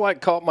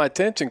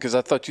attention, because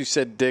I thought you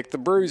said Dick the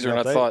Bruiser, and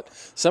I thought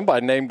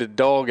somebody named a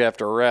dog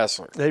after a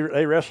wrestler.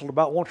 They wrestled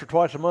about once or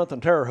twice a month in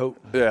Terre Haute.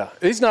 Yeah.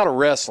 He's not a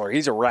wrestler.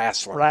 He's a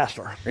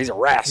wrestler. He's a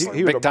wrestler.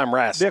 He was big-time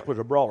wrestler. Dick was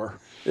a brawler.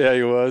 Yeah,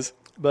 he was.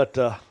 But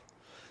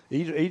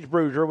Eads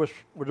Bruiser was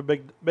a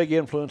big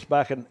influence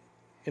back in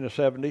the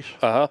 70s.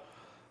 Uh-huh.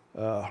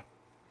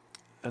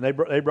 And they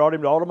brought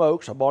him to Autumn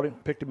Oaks. I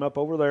picked him up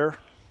over there.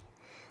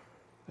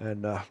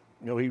 And,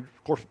 he,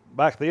 of course,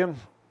 back then,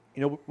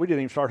 we didn't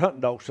even start hunting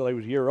dogs till they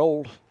was a year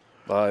old.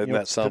 Isn't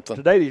that something?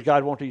 Today, these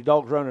guys want these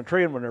dogs running and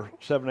training when they're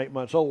 7-8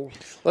 months old.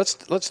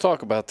 Let's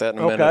talk about that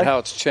in a minute, how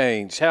it's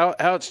changed. How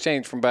it's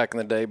changed from back in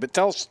the day. But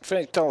tell us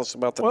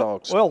about the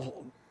dogs.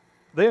 Well,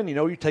 then,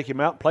 you take him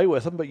out and play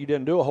with him, but you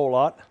didn't do a whole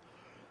lot.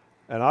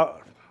 And,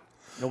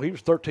 he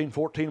was 13,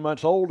 14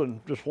 months old,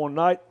 and just one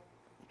night,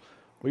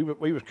 we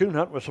was coon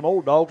hunting with some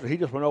old dogs, and he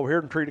just went over here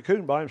and treed a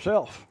coon by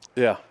himself.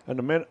 Yeah. And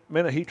the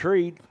minute he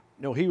treed,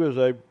 he was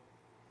a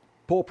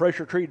full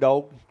pressure tree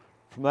dog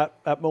from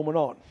that moment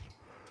on.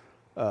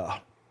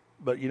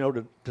 But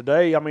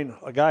today,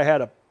 a guy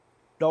had a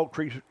dog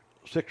tree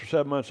 6 or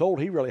 7 months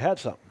old. He really had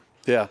something.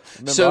 Yeah.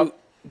 So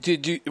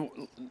did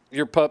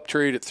your pup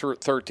treed at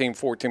 13,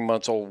 14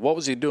 months old? What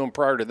was he doing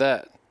prior to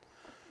that?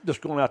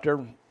 Just going out there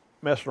and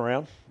messing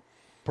around,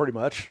 pretty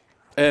much.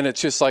 And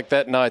it's just like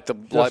that night the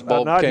light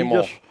bulb came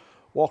on. He just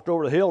walked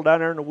over the hill down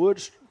there in the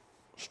woods,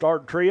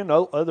 started treeing.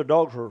 The other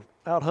dogs were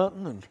out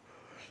hunting, and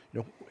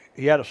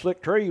he had a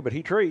slick tree, but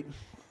he treed.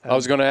 I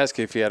was going to ask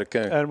you if he had a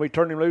coon. And we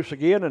turned him loose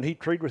again, and he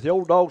treed with the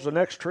old dogs. The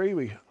next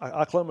tree,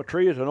 I climbed a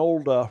tree as an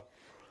old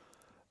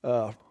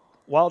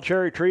wild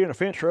cherry tree in a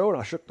fence row, and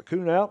I shook the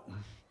coon out. And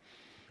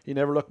he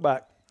never looked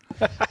back.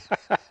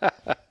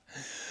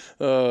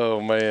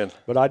 Oh, man.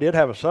 But I did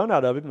have a son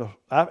out of him.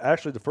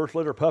 Actually, the first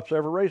litter of pups I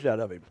ever raised out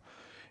of him.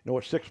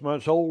 At 6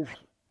 months old,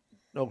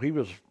 he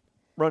was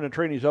running and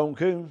training his own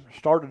coon.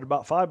 Started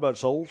about 5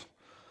 months old.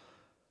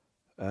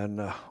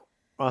 And I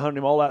hunted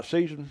him all that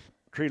season.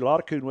 Treated a lot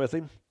of coon with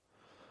him.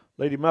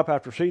 Laid him up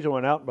after season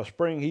went out. And by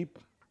spring,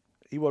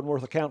 he wasn't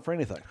worth a count for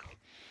anything.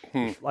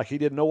 Like he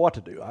didn't know what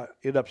to do. I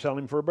ended up selling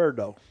him for a bird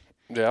dog.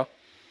 Yeah.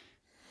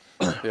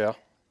 Yeah.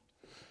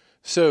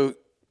 So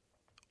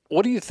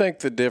what do you think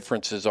the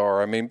differences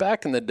are? I mean,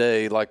 back in the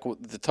day, like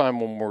the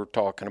time when we're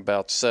talking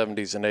about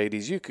 70s and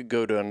 80s, you could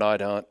go to a night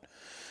hunt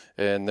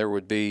and there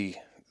would be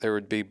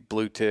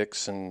blue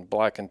ticks and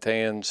black and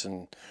tans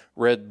and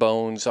red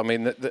bones. I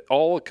mean,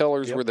 all the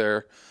colors were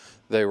there.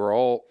 They were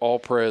all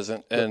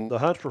present. And the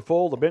hunts were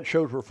full. The bench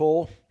shows were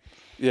full.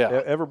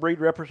 Yeah. Every breed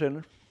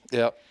represented.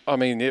 Yeah. I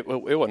mean, it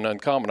wasn't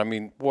uncommon. I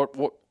mean, what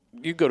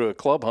you go to a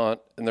club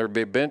hunt and there'd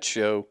be a bench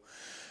show,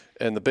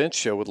 and the bench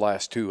show would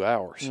last 2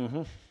 hours.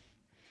 Mm-hmm.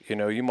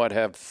 You might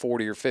have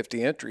 40 or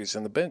 50 entries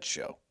in the bench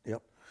show.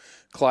 Yep.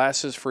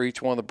 Classes for each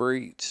one of the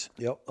breeds.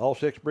 Yep. All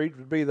 6 breeds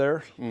would be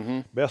there. Mm-hmm.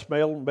 Best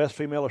male and best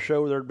female of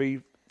show, there'd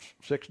be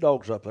 6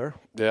 dogs up there.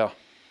 Yeah.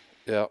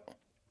 Yeah.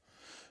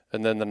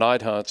 And then the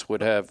night hunts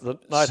would have... The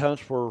night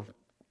hunts were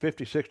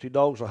 50, 60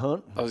 dogs a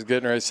hunt. I was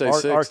getting ready to say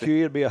 60.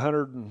 RQ would be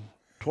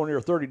 120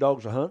 or 30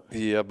 dogs a hunt.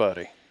 Yeah,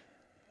 buddy.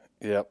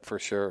 Yep, for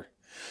sure.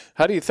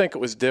 How do you think it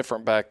was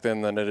different back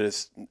then than it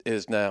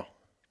is now?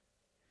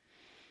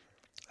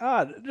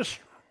 Just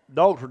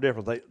dogs were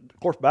different. Of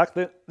course, back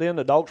then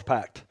the dogs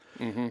packed.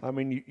 Mm-hmm. I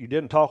mean, you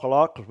didn't talk a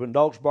lot because when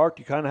dogs barked,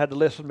 you kind of had to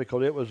listen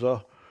because it was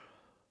a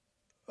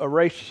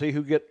race to see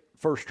who get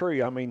first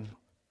tree. I mean,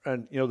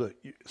 and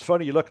it's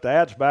funny, you look at the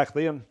ads back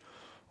then.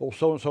 Oh,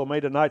 so and so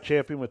made a night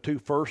champion with 2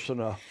 firsts and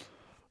a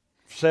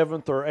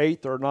 7th or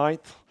 8th or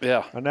 9th.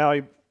 Yeah. And now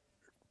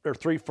they're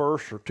 3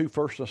 firsts or 2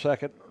 firsts and a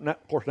second. Now,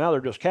 of course, now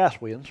they're just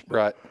cast wins.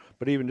 Right.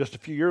 But even just a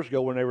few years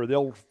ago, when they were the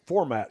old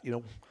format,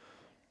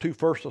 2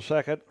 firsts a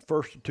second,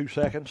 1st and 2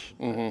 seconds,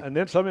 and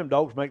then some of them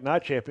dogs make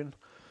night champion.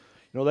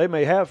 They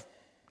may have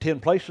 10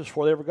 places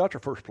before they ever got their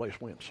first place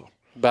win. So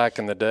back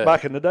in the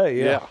day.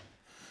 Yeah.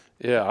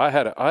 Yeah, I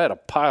had a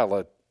pile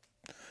of,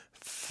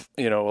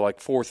 like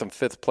 4th and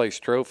 5th place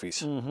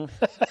trophies.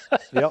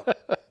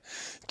 Yep.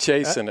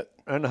 Chasing it.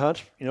 And the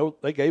hunts,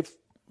 they gave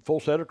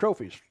full set of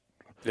trophies.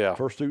 Yeah.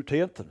 1st through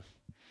 10th. And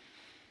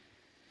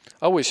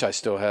I wish I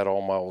still had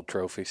all my old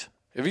trophies.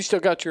 Have you still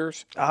got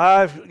yours?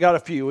 I've got a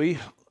few.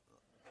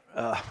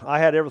 I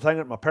had everything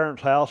at my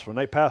parents' house when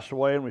they passed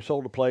away, and we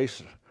sold the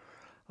place.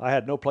 I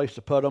had no place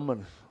to put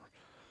them,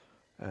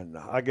 and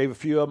I gave a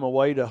few of them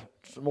away to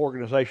some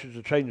organizations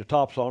to change the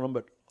tops on them,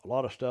 but a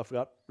lot of stuff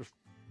got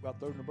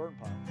thrown in the burn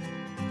pile.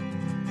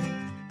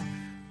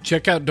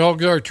 Check out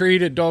Dogs Are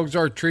Treat at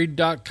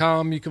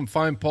dogsaretreat.com. You can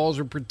find paws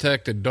are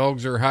protected,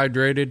 dogs are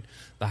hydrated,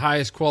 the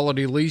highest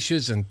quality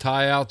leashes and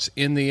tie-outs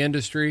in the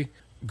industry.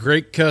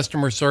 Great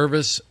customer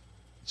service.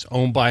 It's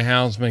owned by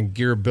Houndsman,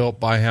 gear built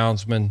by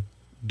Houndsman.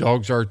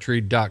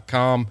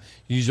 dogsaretreat.com.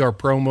 Use our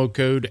promo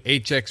code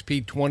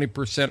HXP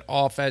 20%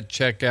 off at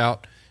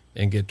checkout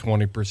and get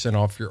 20%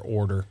 off your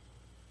order.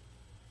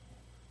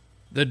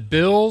 The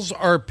bills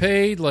are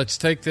paid. Let's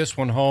take this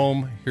one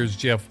home. Here's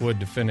Jeff Wood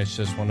to finish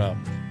this one up.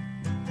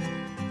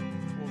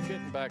 Well,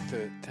 getting back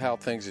to how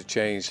things have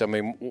changed, I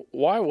mean,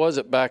 why was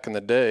it back in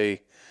the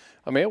day?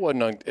 I mean, it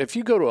wasn't. If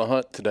you go to a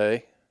hunt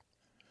today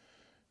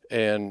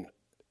and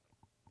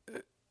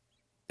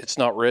it's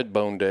not red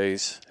bone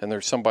days, and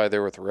there's somebody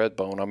there with a red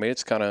bone, I mean,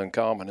 it's kind of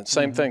uncommon. And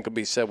same thing could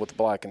be said with the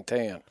black and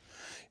tan.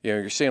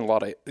 You're seeing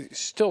you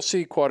still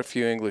see quite a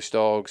few English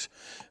dogs,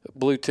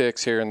 blue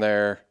ticks here and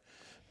there,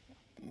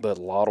 but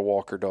a lot of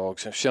walker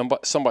dogs. If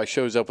somebody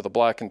shows up with a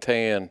black and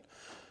tan,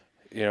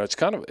 it's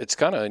kind of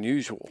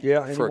unusual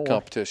for a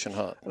competition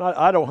hunt. And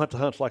I don't hunt the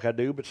hunts like I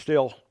do, but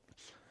still,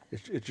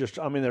 it's just,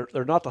 I mean,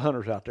 they're not the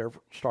hunters out there to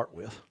start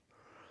with.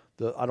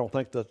 I don't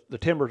think the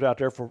timber's out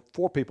there for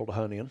people to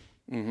hunt in.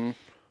 Mm-hmm.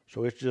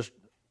 So it's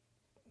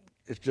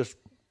just,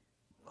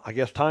 I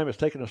guess time has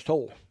taken its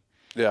toll.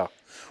 Yeah.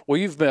 Well,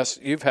 you've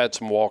had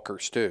some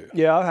walkers too.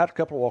 Yeah, I had a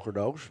couple of walker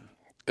dogs.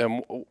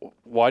 And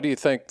why do you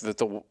think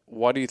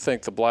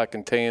the black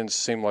and tans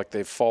seem like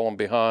they've fallen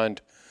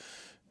behind,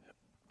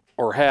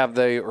 or have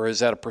they, or is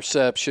that a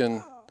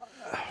perception?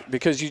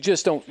 Because you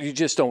just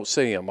don't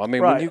see them. I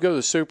mean, Right. when you go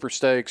to Super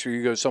Stakes or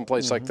you go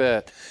someplace like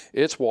that,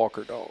 it's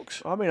walker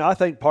dogs. I mean, I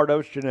think part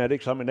of it's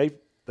genetics. I mean,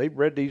 they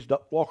bred these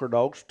walker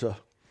dogs to,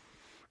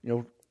 I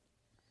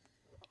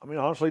mean,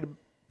 honestly, to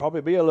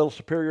probably be a little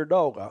superior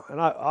dog.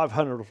 And I've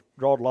hunted,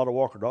 drawn a lot of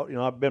walker dogs.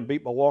 I've been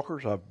beat by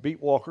walkers. I've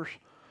beat walkers.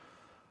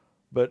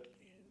 But,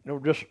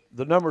 just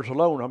the numbers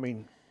alone, I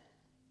mean,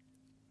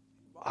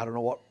 I don't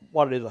know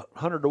what it is,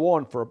 100 to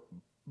 1 for a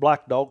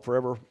black dog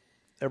for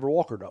every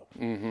walker dog.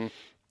 Mm-hmm.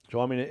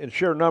 So, I mean, in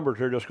sheer numbers,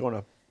 they're just going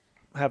to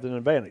have an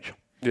advantage.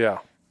 Yeah.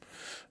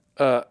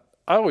 I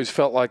always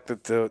felt like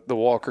that the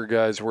walker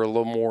guys were a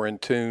little more in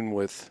tune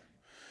with,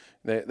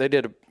 they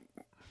did,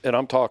 and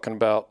I'm talking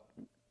about,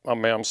 I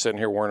mean, I'm sitting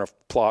here wearing a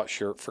plot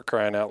shirt for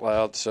crying out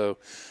loud. So,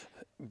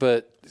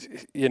 but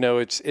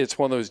it's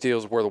one of those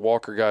deals where the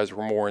walker guys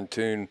were more in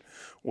tune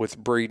with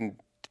breeding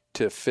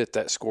to fit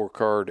that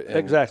scorecard. And,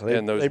 Exactly.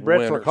 And those they bred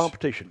winners. for a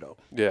competition dog.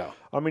 Yeah.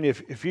 I mean,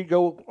 if you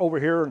go over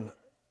here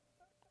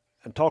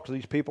and talk to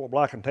these people at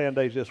Black and Tan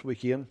Days this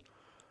weekend,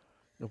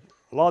 a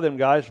lot of them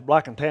guys,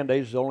 Black and Tan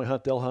Days is the only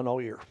hunt they'll hunt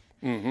all year.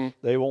 Mm-hmm.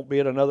 They won't be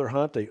at another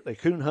hunt. They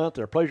coon hunt.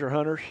 They're pleasure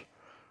hunters.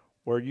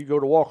 Where you go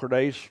to walker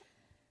days,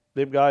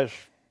 them guys,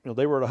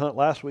 they were at a hunt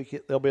last week.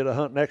 They'll be at a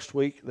hunt next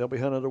week. They'll be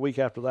hunting the week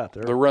after that.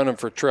 They're running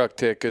for truck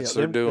tickets.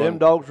 Yeah, they're doing. Them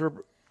dogs are,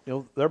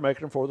 they're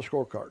making them for the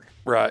scorecard.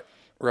 Right.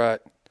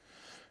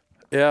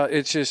 Yeah,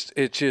 it's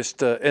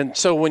just, and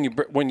so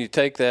when you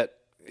take that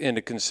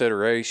into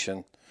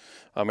consideration,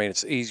 I mean,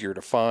 it's easier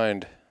to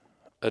find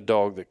a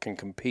dog that can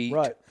compete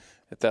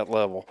at that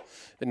level.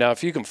 And now,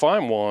 if you can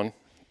find one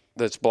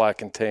that's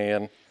black and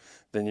tan,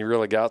 then you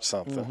really got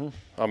something.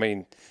 Mm-hmm. I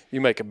mean,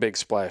 you make a big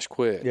splash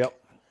quick. Yep.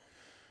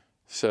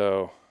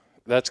 So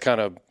that's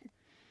kind of,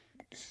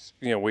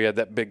 we had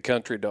that big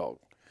country dog.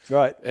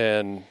 Right.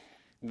 And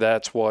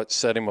that's what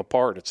set him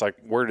apart. It's like,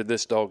 where did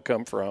this dog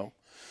come from?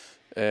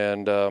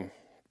 And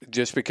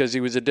just because he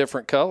was a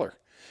different color,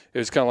 it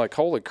was kind of like,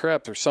 holy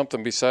crap, there's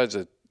something besides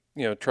a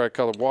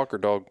tricolored walker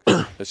dog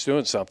that's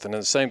doing something.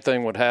 And the same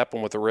thing would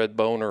happen with a red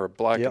bone or a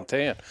black and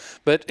tan.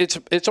 But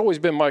it's always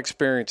been my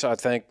experience, I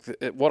think,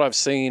 what I've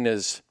seen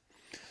is,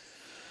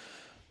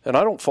 and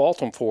I don't fault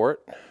them for it,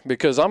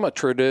 because I'm a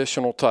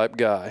traditional type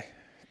guy.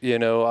 You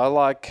know, I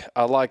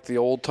like the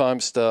old time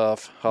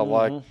stuff.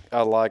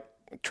 I like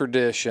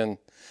tradition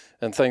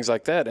and things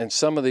like that. And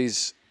some of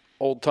these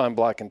old time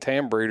black and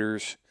tan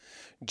breeders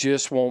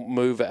just won't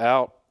move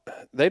out.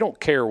 They don't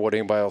care what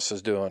anybody else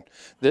is doing.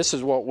 This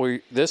is what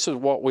we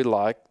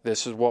like.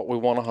 This is what we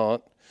want to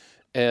hunt,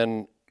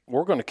 and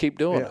we're going to keep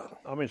doing it.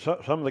 I mean, some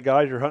of the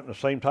guys are hunting the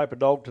same type of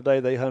dog today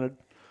they hunted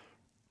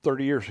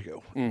 30 years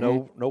ago.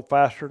 No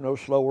faster, no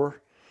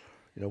slower.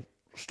 You know,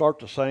 start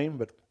the same,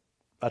 but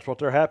that's what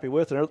they're happy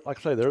with. And like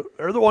I say,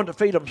 they're the one to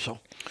feed them. So,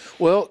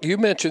 well, you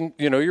mentioned,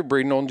 you know, you're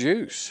breeding on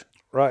Juice.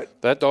 Right.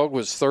 That dog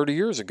was 30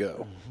 years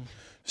ago.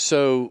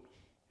 So,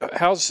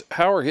 how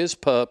are his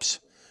pups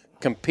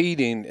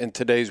competing in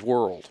today's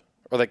world?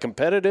 Are they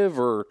competitive,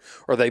 or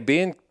are they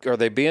being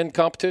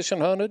competition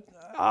hunted?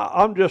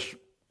 I'm just,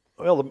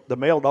 well, the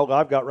male dog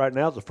I've got right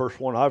now is the first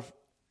one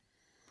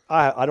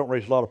I don't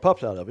raise a lot of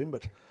pups out of him,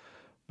 but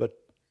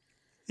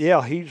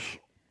yeah, he's,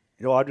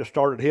 you know, I just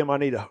started him. I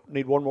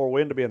need one more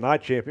win to be a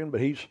night champion, but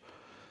he's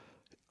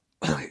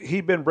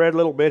been bred a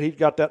little bit. He's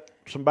got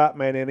some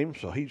Batman in him,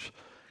 so he's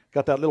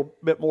got that little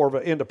bit more of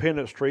an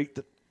independent streak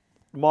that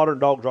modern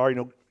dogs are, you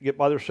know, get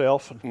by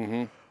themselves.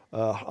 And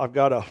I've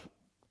got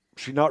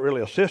she's not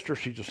really a sister.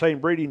 She's the same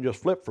breeding,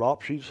 just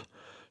flip-flop. She's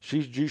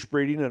juice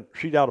breeding, and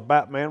she's out of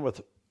Batman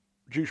with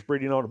juice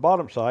breeding on the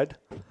bottom side.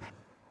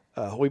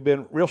 We've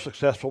been real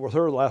successful with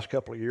her the last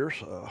couple of years.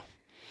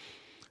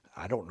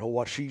 I don't know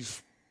what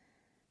she's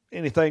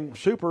anything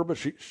super, but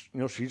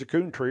she's a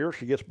coon treer.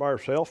 She gets by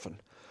herself,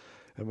 and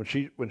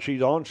when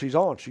she's on, she's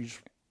on. She's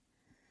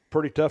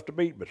pretty tough to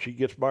beat, but she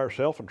gets by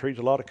herself and trees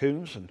a lot of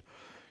coons. And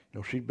you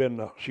know, she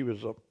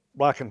was a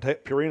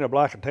Purina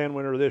Black and Tan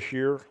winner this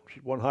year. She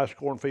won high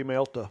scoring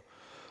female to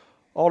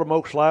Autumn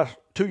Oaks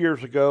 2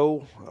 years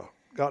ago.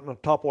 Got in the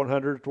top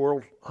 100 at the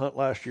World Hunt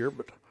last year,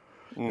 but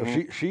you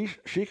know,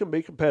 she can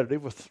be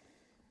competitive with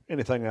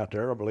anything out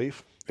there, I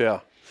believe.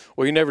 Yeah.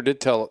 Well, you never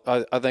did tell.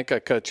 I think I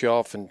cut you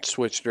off and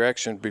switched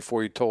direction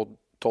before you told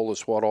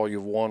us what all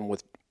you've won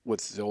with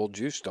the old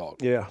Juice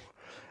dog. Yeah.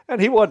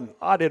 And he wasn't.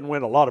 I didn't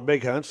win a lot of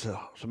big hunts.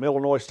 Some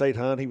Illinois State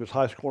hunt. He was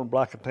high scoring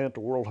Black and Tan at the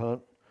World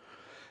Hunt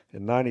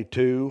in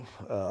 '92.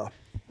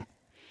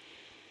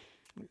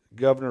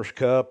 Governor's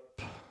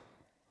Cup.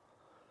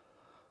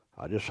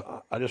 I just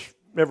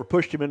never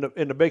pushed him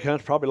into big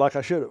hunts, probably like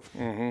I should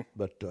have.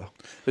 But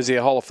is he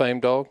a Hall of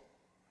Fame dog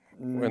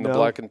in the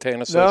Black and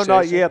Tan Association? No,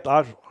 not yet.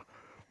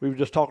 We were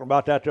just talking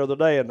about that the other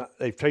day, and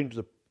they've changed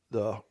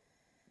the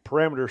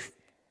parameters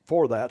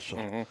for that.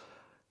 So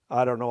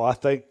I don't know. I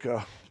think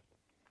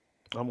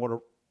I'm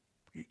going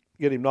to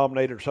get him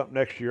nominated or something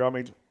next year. I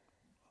mean,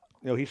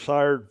 you know, he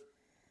sired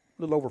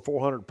a little over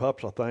 400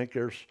 pups, I think.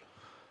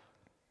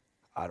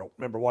 I don't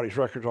remember what his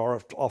records are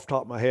off the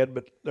top of my head,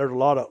 but there's a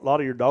lot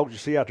of your dogs you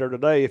see out there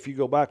today. If you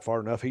go back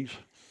far enough, he's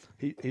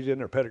in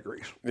their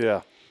pedigrees.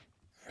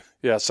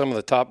 Yeah, some of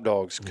the top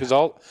dogs. Because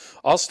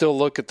I'll still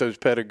look at those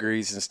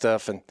pedigrees and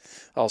stuff, and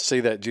I'll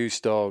see that Juice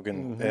dog,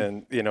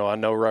 and you know, I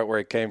know right where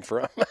it came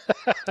from.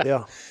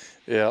 Yeah.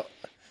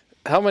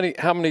 How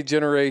many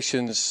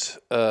generations?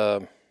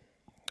 I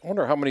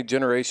wonder how many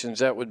generations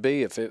that would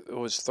be if it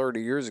was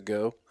 30 years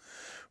ago.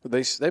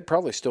 They'd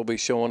probably still be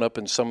showing up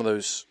in some of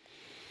those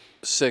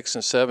 6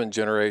 and 7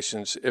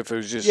 generations if it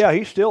was just. Yeah,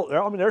 he's still.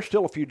 I mean, there's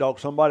still a few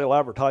dogs. Somebody will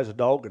advertise a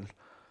dog, and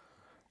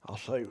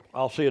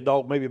I'll see a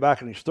dog maybe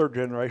back in his 3rd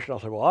generation. I'll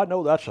say, well, I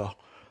know that's a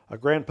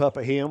grandpup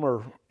of him,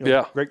 or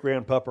great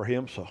grandpup of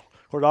him. So,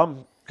 of course,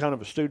 I'm kind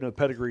of a student of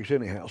pedigrees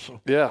anyhow.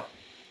 So yeah.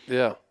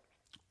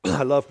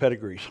 I love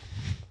pedigrees.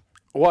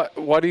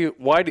 Why do you?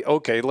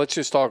 Okay, let's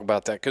just talk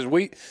about that, because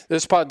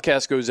this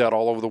podcast goes out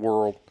all over the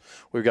world.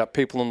 We've got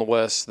people in the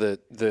West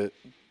that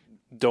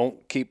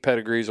don't keep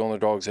pedigrees on their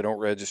dogs. They don't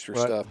register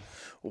stuff.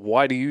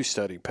 Why do you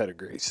study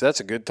pedigrees? That's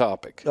a good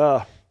topic.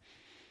 I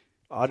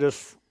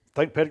just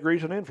think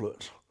pedigree's an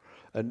influence.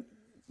 And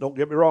don't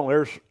get me wrong,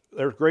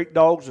 there's great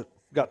dogs that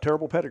got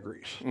terrible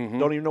pedigrees.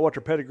 Don't even know what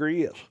their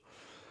pedigree is.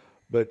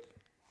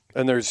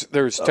 And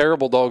there's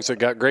terrible dogs that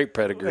got great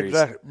pedigrees.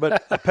 Exactly.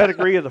 But a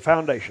pedigree is a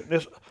foundation.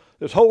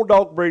 This whole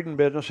dog breeding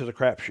business is a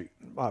crapshoot,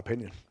 in my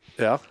opinion.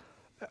 Yeah.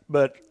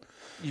 But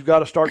you've got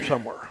to start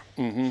somewhere.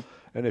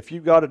 And if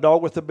you've got a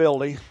dog with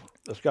ability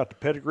that's got the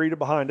pedigree to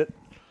behind it,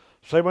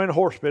 same way in the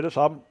horse business.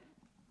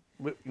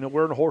 We're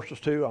in the horses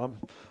too.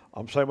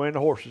 I'm same way in the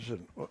horses.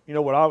 And you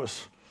know, when I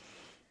was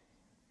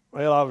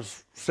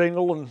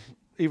single, and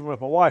even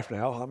with my wife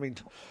now. I mean,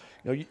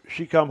 you know,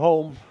 she come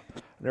home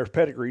and there's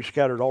pedigree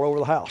scattered all over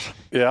the house.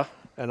 Yeah.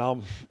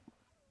 And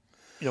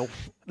you know,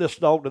 this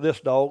dog to this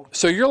dog.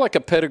 So you're like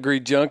a pedigree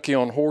junkie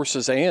on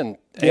horses and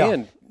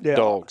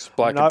dogs,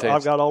 Black and Tans.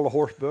 I've got all the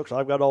horse books.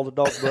 I've got all the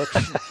dog books.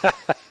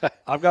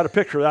 I've got a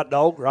picture of that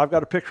dog, or I've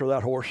got a picture of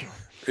that horse.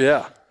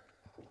 Yeah.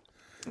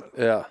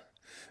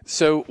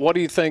 So what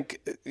do you think?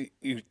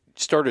 You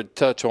started to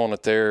touch on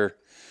it there.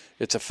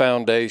 It's a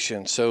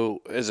foundation.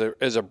 So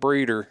as a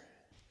breeder,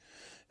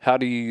 how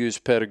do you use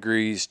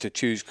pedigrees to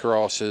choose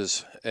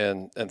crosses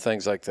and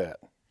things like that?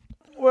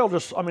 Well,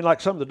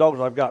 like some of the dogs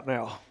I've got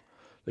now,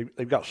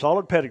 they've got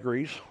solid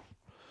pedigrees.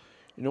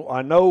 You know,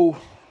 I know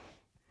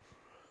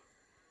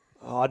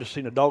I just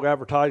seen a dog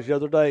advertised the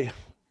other day.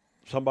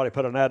 Somebody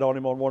put an ad on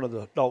him on one of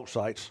the dog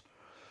sites.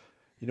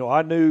 You know,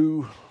 I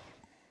knew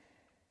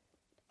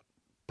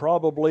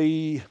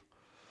probably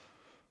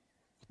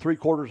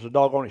 3/4 of the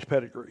dog on his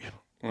pedigree.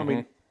 I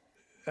mean,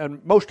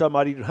 and most of them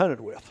I'd even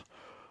hunted with.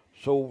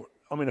 So,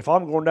 I mean, if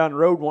I'm going down the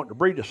road wanting to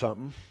breed to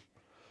something,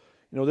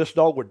 you know, this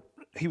dog would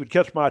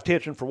catch my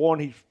attention. For one,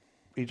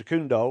 he's a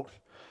coon dog.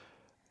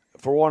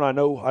 For one, I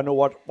know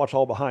what's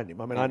all behind him.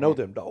 I mean, I know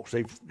them dogs.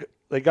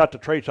 They got the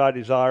traits I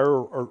desire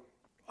or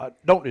I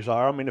don't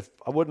desire. I mean, if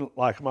I wouldn't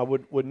like him, I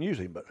wouldn't use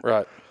him. But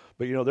Right.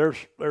 But you know, there's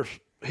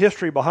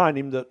history behind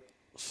him that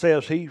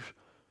says he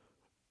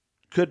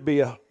could be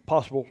a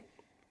possible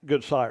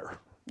good sire.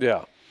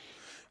 Yeah.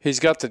 He's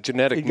got the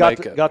genetic He got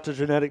makeup. got the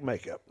genetic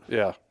makeup.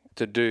 Yeah.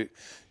 To do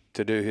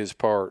his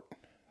part.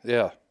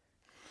 Yeah.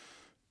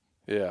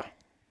 Yeah.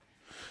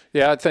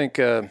 Yeah, I think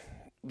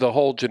the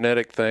whole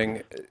genetic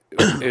thing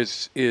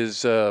is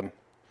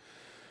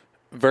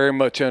very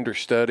much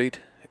understudied,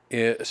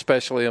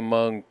 especially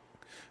among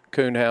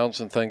coonhounds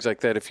and things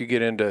like that. If you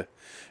get into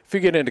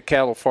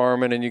cattle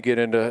farming and you get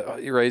into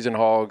raising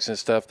hogs and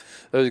stuff,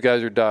 those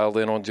guys are dialed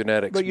in on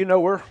genetics. But you know,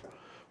 we're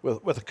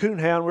with a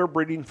coonhound, we're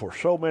breeding for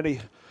so many.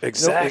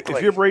 Exactly. You know,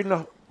 if you're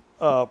breeding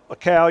a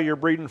cow, you're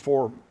breeding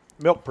for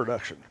milk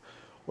production,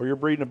 or you're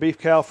breeding a beef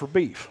cow for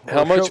beef.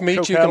 How much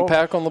meat you can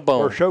pack on the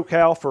bone. Or a show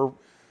cow for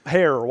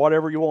hair or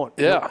whatever you want.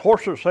 Yeah. You know,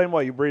 horses are the same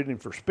way. You're breeding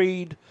for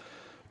speed.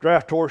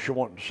 Draft horse, you're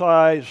wanting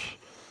size.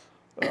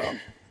 You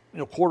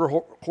know, quarter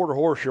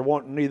horse, you're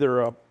wanting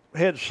either a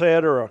head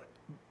set or a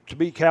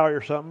to-be cow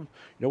or something.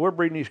 You know, we're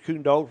breeding these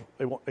coon dogs.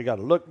 They got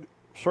to look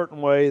a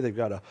certain way. They've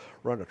got to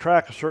run a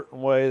track a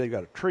certain way. They've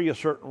got to tree a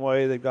certain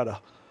way. They've got to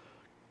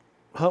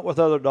hunt with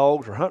other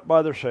dogs or hunt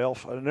by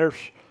themselves. And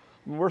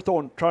we're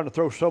trying to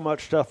throw so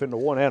much stuff into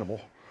one animal.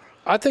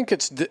 I think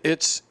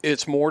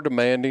it's more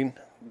demanding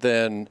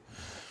than.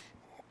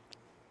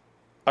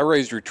 I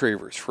raised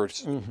retrievers for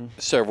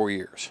several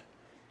years.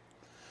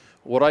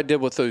 What I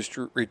did with those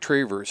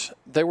retrievers,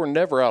 they were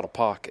never out of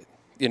pocket.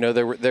 You know,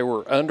 they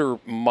were under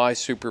my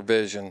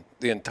supervision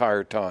the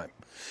entire time.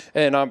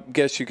 And I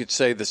guess you could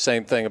say the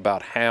same thing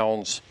about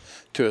hounds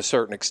to a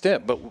certain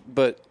extent,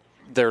 but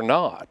they're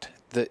not.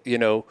 You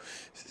know,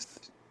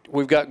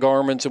 we've got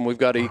Garmins and we've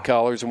got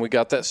e-collars and we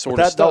got that sort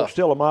of stuff. That dog's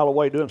still a mile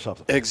away doing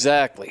something.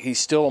 Exactly. He's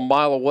still a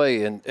mile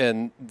away,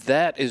 and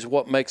that is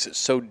what makes it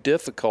so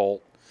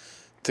difficult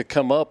to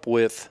come up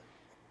with,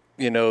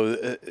 you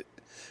know,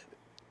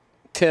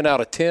 10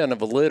 out of 10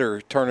 of a litter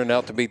turning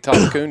out to be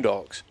top coon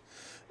dogs,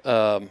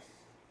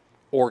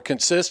 or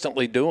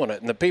consistently doing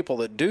it. And the people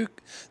that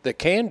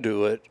can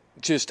do it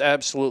just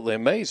absolutely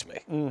amaze me.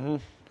 Mm-hmm.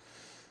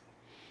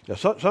 Yeah,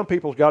 some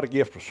people's got a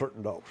gift for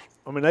certain dogs.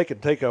 I mean, they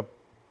could take up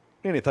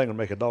anything and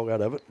make a dog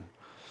out of it.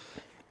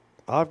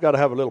 I've got to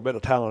have a little bit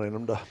of talent in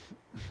them to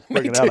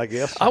bring it out, I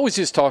guess. I was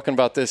just talking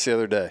about this the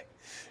other day.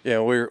 You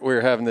know, we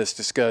were having this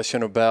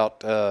discussion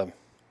about the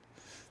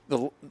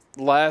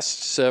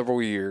last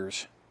several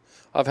years.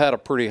 I've had a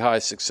pretty high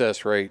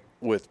success rate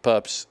with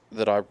pups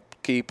that I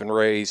keep and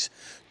raise,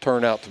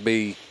 turn out to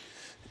be,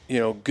 you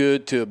know,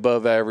 good to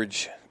above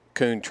average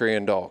coon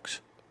treeing dogs.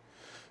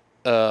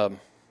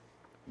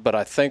 But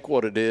I think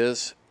what it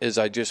is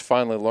I just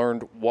finally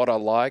learned what I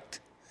liked,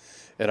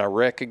 and I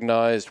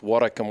recognized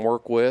what I can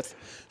work with,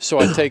 so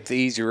I take the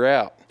easy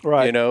route.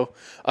 Right. You know,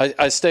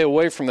 I stay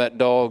away from that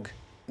dog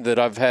that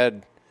I've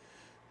had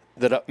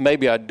that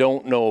maybe I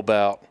don't know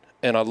about,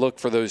 and I look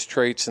for those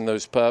traits in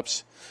those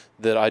pups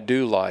that I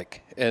do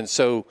like. And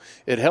so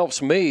it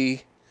helps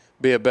me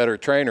be a better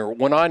trainer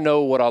when I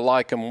know what I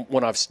like and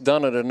when I've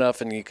done it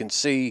enough and you can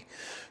see,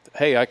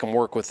 hey, I can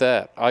work with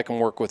that. I can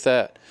work with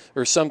that.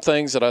 There's some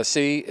things that I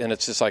see and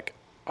it's just like,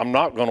 I'm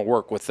not going to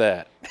work with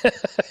that.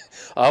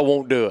 I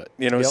won't do it.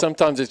 You know, Yep.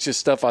 Sometimes it's just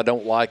stuff I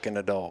don't like in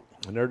a dog.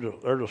 And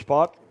there's a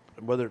spot,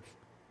 whether it's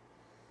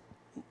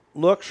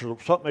looks or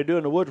something they do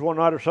in the woods one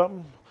night or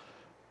something,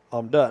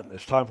 I'm done.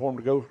 It's time for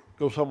them to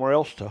go somewhere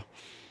else to.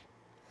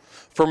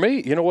 For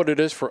me, you know what it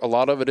is for a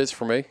lot of it is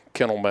for me?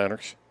 Kennel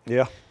manners.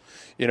 Yeah.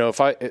 You know,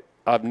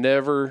 I've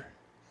never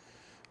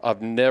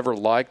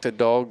liked a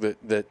dog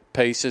that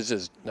paces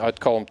as I'd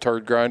call them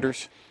turd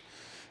grinders,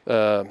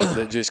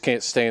 that just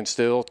can't stand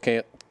still,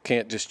 can't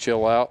just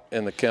chill out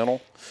in the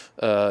kennel.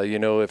 You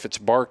know, if it's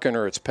barking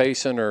or it's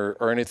pacing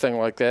or anything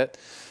like that.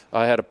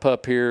 I had a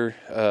pup here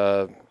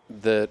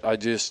that I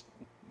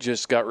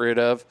just got rid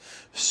of.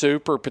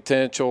 Super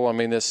potential. I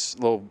mean, this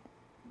little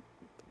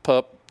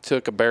pup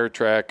took a bear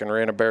track and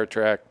ran a bear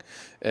track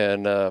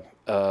and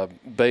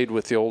bayed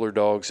with the older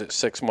dogs at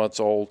 6 months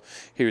old.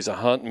 He was a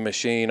hunting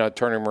machine. I'd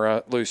turn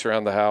him loose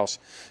around the house,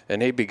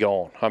 and he'd be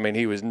gone. I mean,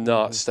 he was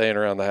not staying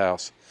around the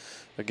house.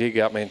 Like, he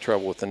got me in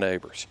trouble with the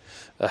neighbors.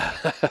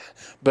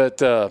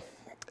 But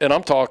and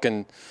I'm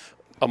talking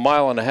a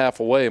mile and a half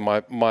away.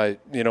 My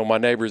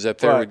neighbors up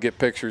there Right. would get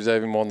pictures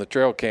of him on the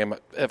trail cam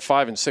at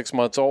 5 and 6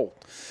 months old.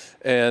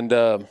 And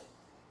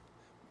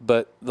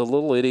but the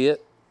little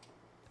idiot,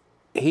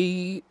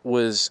 he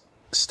was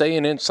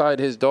staying inside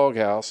his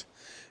doghouse,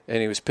 and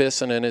he was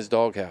pissing in his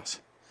doghouse.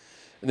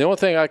 And the only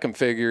thing I can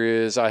figure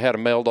is I had a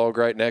male dog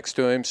right next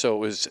to him,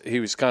 so he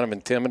was kind of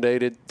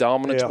intimidated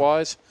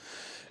dominance-wise.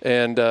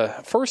 And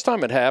first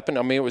time it happened,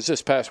 I mean, it was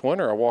this past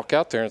winter. I walk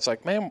out there, and it's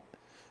like, man,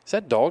 is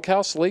that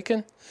doghouse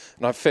leaking?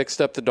 And I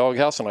fixed up the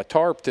doghouse, and I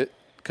tarped it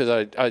because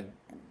I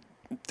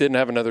didn't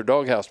have another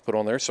doghouse put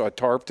on there, so I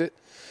tarped it.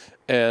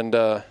 And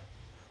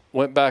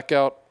went back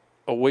out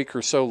a week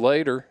or so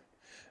later,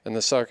 and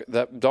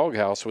that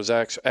doghouse was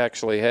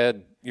actually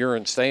had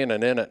urine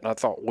standing in it. And I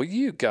thought, well,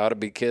 you got to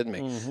be kidding me.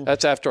 Mm-hmm.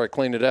 That's after I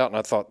cleaned it out, and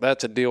I thought,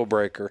 that's a deal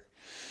breaker.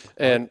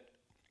 And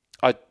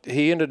I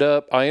ended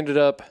up,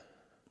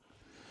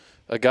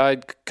 a guy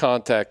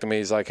contacted me.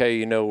 He's like, hey,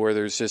 you know where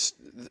there's just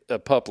a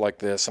pup like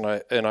this?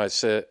 And I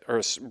said,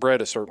 or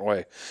bred a certain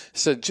way. He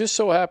said, just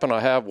so happened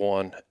I have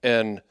one.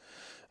 And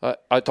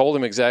I told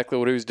him exactly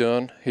what he was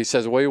doing. He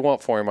says, what do you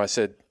want for him? I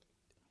said,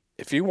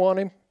 if you want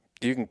him,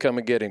 you can come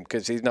and get him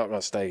because he's not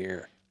going to stay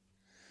here.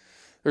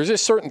 There's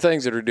just certain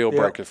things that are deal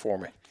breakers for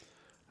me.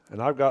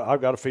 And I've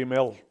got a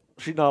female.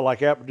 She's not like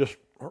that, but just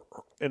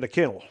in the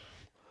kennel.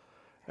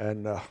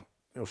 And I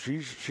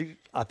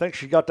think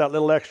she got that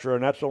little extra,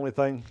 and that's the only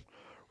thing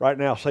right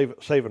now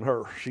saving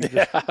her. She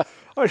just, I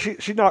mean,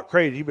 she's not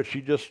crazy, but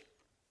she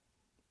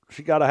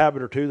got a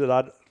habit or two that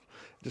I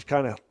just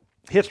kind of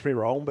hits me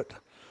wrong. But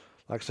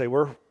like I say,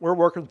 we're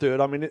working through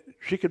it. I mean,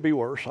 she could be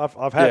worse.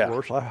 I've had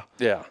worse.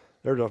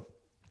 There's a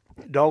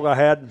dog I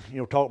had,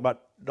 talking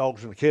about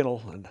dogs in the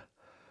kennel, and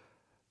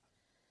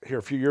here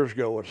a few years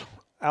ago was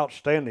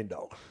outstanding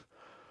dog.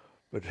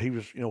 But he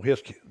was,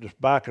 his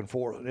just back and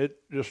forth, and it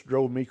just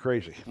drove me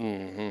crazy.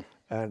 Mm-hmm.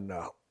 And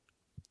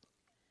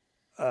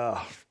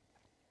I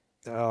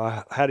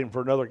had him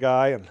for another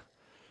guy, and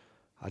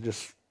I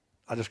just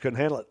couldn't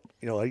handle it.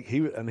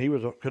 He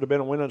could have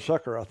been a winning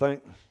sucker, I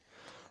think.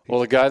 Well,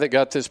 the guy that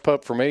got this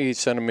pup for me, he's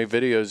sending me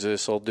videos of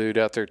this old dude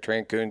out there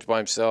training coons by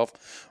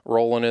himself,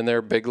 rolling in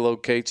there, big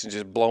locates, and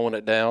just blowing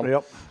it down.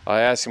 Yep.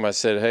 I asked him, I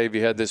said, hey, have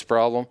you had this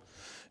problem?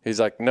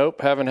 He's like,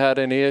 nope, haven't had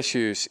any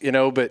issues,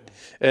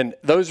 and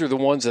those are the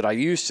ones that I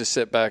used to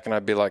sit back and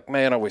I'd be like,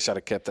 man, I wish I'd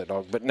have kept that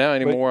dog. But now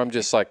anymore, I'm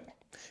just like,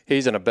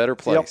 he's in a better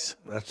place.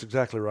 Yep, that's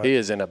exactly right. He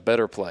is in a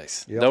better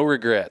place. Yep. No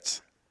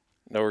regrets.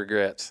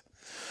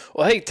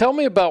 Well, hey, tell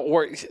me about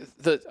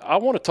I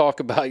want to talk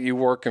about you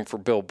working for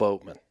Bill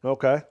Boatman.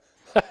 Okay.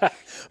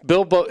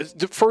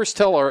 First,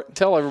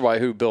 tell everybody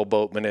who Bill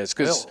Boatman is,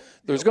 because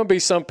there's going to be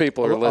some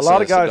people who are listening a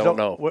lot of guys that don't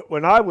know.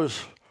 When I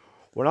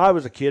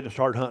was a kid and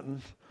started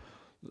hunting,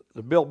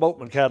 the Bill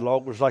Boatman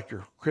catalog was like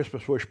your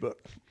Christmas wish book.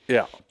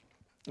 Yeah.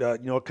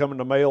 Come in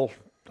the mail,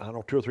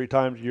 2 or 3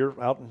 times a year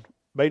out in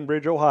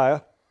Bainbridge,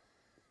 Ohio.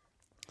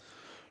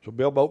 So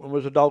Bill Boatman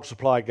was a dog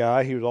supply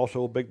guy. He was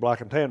also a big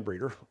black and tan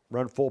breeder.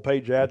 Run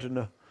full-page ads in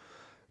the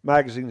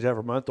magazines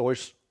every month.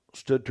 Always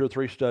stood 2 or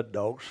 3 stud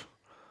dogs.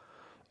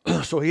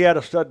 So he had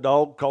a stud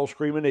dog called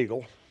Screaming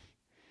Eagle.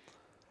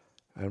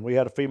 And we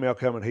had a female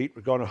coming heat.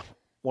 We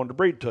wanted to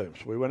breed to him.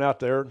 So we went out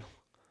there and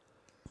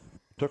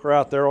took her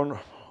out there on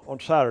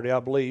Saturday, I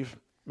believe.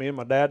 Me and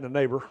my dad and a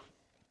neighbor.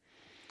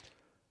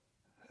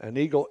 And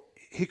Eagle,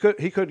 he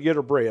couldn't get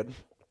her bred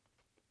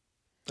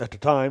at the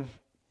time.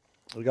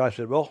 The guy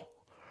said, well,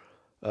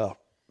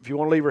 if you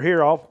want to leave her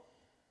here,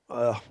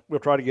 we'll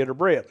try to get her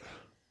bred.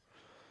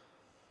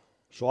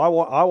 So I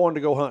wanted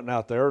to go hunting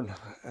out there,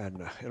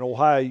 and in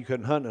Ohio you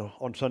couldn't hunt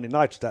on Sunday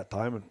nights at that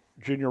time. And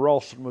Junior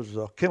Ralston was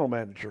the kennel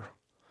manager,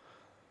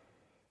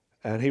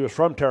 and he was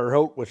from Terre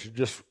Haute, which is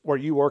just where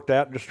you worked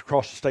at, just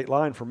across the state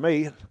line from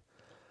me.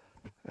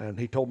 And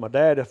he told my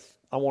dad if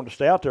I wanted to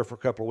stay out there for a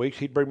couple of weeks,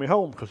 he'd bring me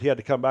home because he had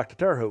to come back to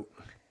Terre Haute.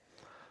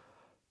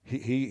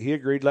 He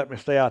agreed to let me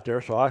stay out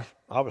there. So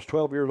I was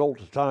 12 years old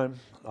at the time.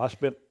 I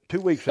spent 2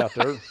 weeks out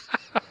there.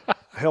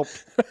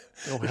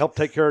 helped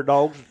take care of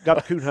dogs. Got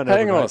to coon hunt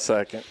every night. Hang on a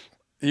second.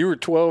 You were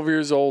 12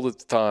 years old at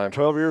the time.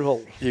 12 years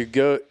old.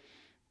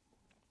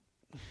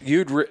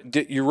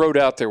 You rode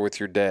out there with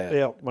your dad.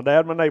 Yeah, my dad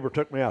and my neighbor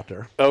took me out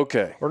there.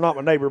 Okay. Or not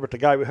my neighbor, but the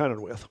guy we hunted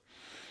with.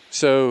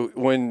 So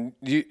when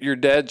your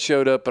dad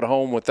showed up at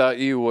home without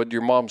you, what did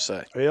your mom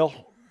say? Well,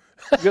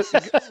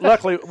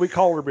 luckily we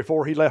called her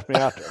before he left me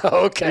out there.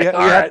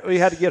 Okay, we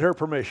had to get her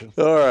permission.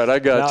 All right, I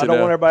got you. I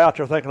don't want everybody out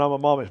there thinking I'm a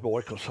mommy's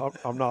boy, because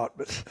I'm not.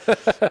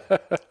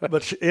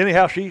 But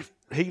anyhow, he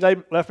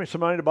left me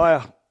some money to buy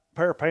a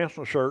pair of pants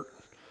and a shirt,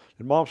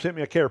 and Mom sent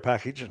me a care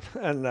package,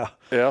 and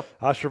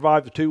I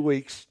survived the 2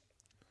 weeks,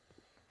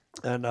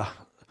 and so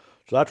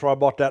that's where I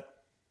bought that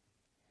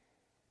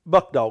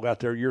buck dog out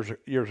there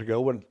years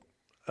ago when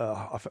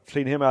I've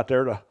seen him out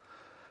there at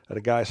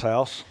a guy's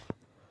house.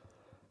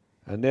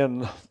 And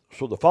then,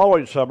 so the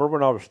following summer,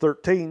 when I was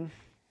 13,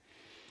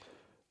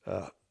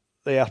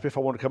 they asked me if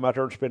I wanted to come out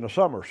there and spend the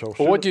summer. So,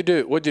 what'd you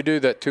do? What'd you do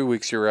that 2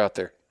 weeks you were out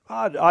there?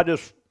 I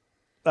just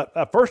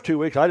that first 2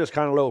 weeks, I just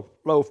kind of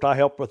loafed. I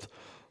helped with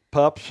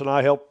pups, and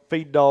I helped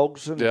feed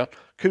dogs, and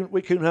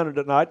we coon hunted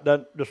at night,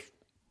 done just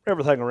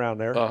everything around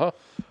there. Uh-huh.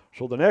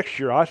 So the next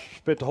year, I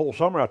spent the whole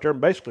summer out there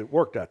and basically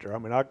worked out there. I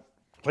mean, I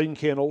cleaned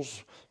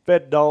kennels,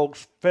 fed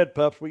dogs, fed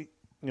pups.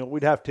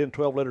 We'd have 10,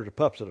 12 litters of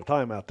pups at a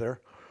time out there.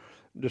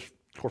 Just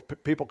Of course,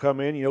 people come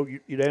in.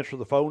 You'd answer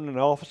the phone in the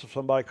office if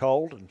somebody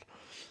called, and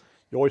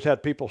you always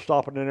had people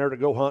stopping in there to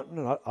go hunting,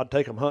 and I'd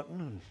take them hunting.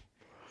 And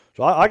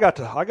so I got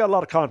a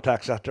lot of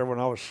contacts out there when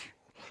I was.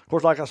 Of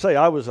course, like I say,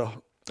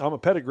 I'm a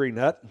pedigree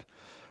nut,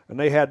 and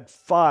they had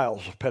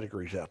files of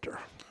pedigrees out there.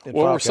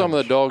 What were some of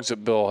the dogs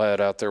that Bill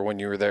had out there when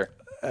you were there?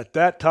 At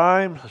that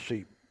time, let's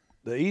see,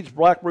 the Eads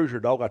Black Bruiser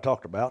dog I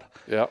talked about.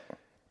 Yeah.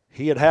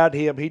 He had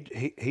him.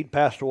 He'd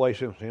passed away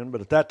since then, but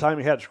at that time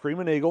he had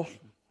Screaming Eagle,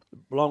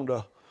 belonged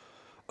to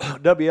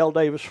W.L.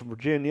 Davis from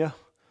Virginia.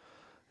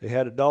 They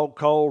had a dog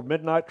called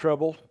Midnight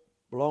Trouble,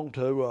 belonged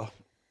to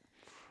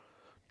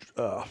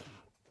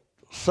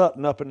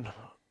Sutton up in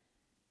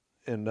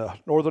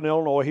northern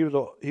Illinois. He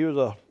was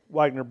a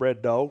Wagner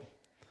bred dog.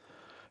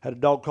 Had a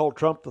dog called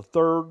Trump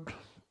III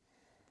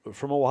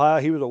from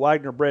Ohio. He was a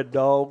Wagner bred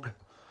dog.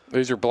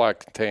 These are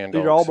black and tan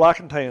dogs. These are all black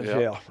and tans,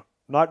 Yep. yeah.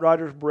 Night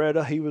Riders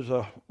Beretta, he was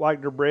a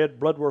Wagner bred,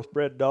 Bloodworth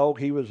bred dog.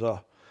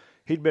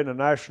 He'd been a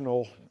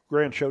national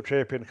Grand Show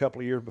champion a couple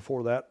of years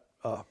before that.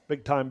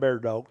 Big time bear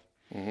dog.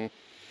 Mm-hmm.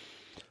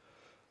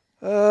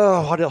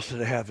 What else did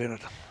they have in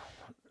it?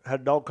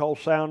 Had a dog called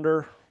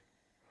Sounder.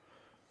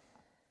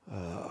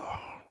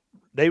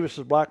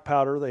 Davis's Black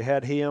Powder, they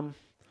had him.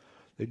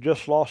 They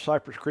just lost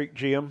Cypress Creek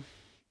Jim.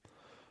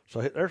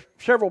 So there's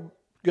several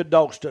good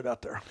dogs stood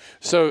out there.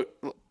 So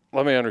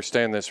let me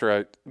understand this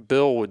right.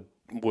 Bill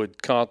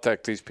would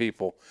contact these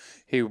people.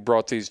 He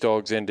brought these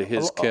dogs into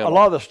his kennel. A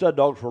lot of the stud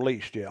dogs were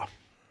leased, yeah.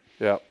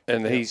 Yeah,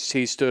 and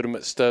he stood them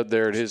at stud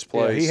there at his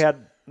place. Yeah,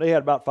 they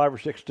had about 5 or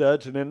 6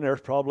 studs, and then there's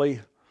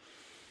probably,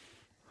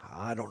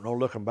 I don't know,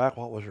 looking back,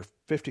 what was there,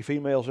 50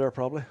 females there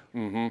probably.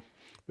 Mm-hmm.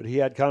 But he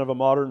had kind of a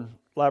modern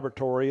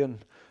laboratory and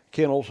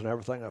kennels and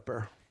everything up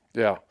there.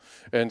 Yeah,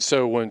 and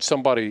so if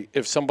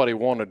somebody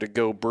wanted to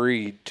go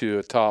breed to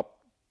a top,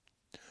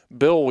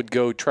 Bill would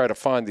go try to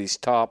find these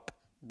top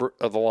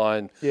of the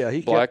line,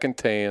 black and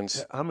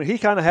tans. I mean, he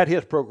kind of had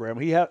his program.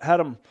 He had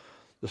them.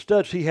 The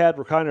studs he had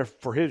were kind of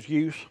for his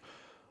use,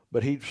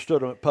 but he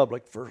stood them at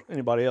public for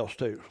anybody else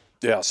too.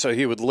 Yeah, so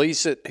he would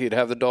lease it. He'd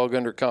have the dog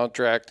under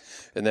contract,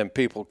 and then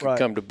people could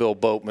come to Bill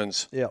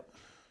Boatman's. Yeah,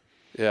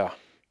 yeah,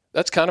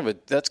 that's kind of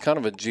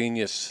a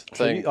genius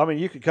thing. So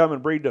you could come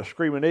and breed the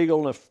Screaming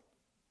Eagle, and if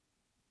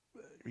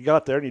you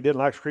got there and you didn't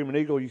like Screaming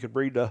Eagle, you could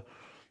breed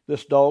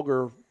this dog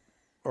or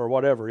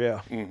whatever.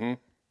 Yeah. Mm-hmm.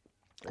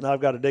 Now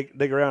I've got to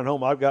dig around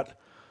home. I've got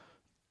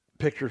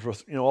pictures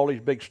with all these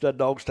big stud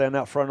dogs standing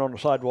out front on the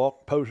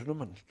sidewalk posing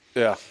them, and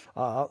yeah,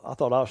 I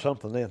thought I was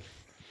something then.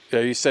 Yeah,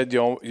 you said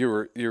you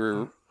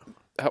were.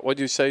 What'd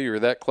you say? You were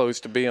that close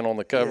to being on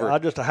the cover? Yeah, I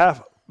just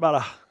about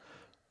a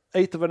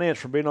eighth of an inch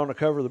from being on the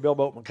cover of the Bill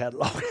Boatman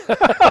catalog.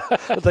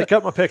 But they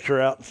cut my picture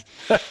out.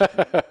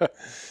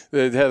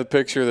 They had a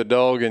picture of the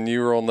dog, and you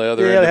were on the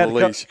other end of the leash. Yeah,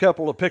 they had a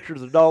couple of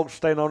pictures of the dogs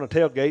standing on the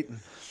tailgate, and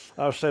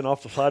I was standing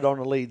off the side on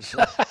the leads.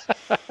 So.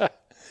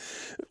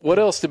 What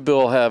else did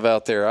Bill have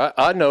out there?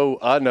 I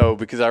know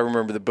because I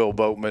remember the Bill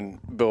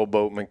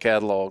Boatman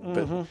catalog,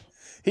 but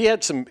he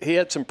had some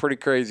pretty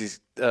crazy.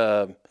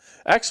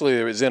 Actually,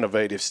 it was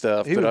innovative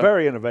stuff. He was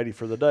very innovative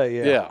for the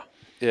day. Yeah.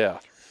 Yeah.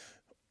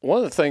 One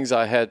of the things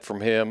I had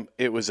from him,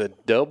 it was a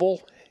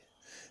double,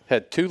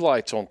 had 2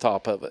 lights on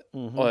top of it.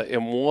 Mm-hmm.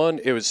 And one,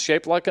 it was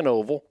shaped like an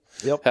oval.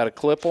 Yep. Had a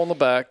clip on the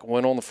back,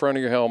 went on the front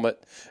of your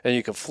helmet, and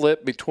you could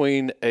flip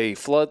between a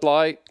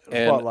floodlight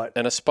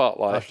and a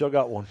spotlight. I still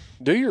got one.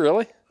 Do you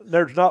really?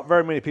 There's not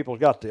very many people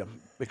got them.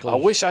 Because I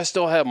wish I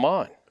still had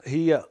mine.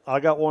 I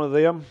got one of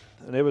them,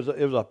 and it was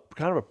a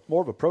kind of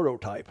more of a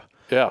prototype.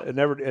 Yeah. It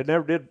never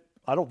did.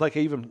 I don't think he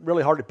even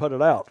really hardly put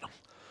it out.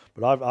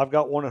 But I've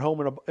got one at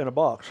home in a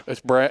box. It's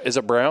brown. Is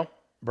it brown?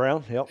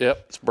 Brown. Yep.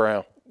 Yep. It's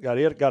brown. Got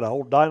an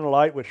old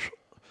Dynalite, which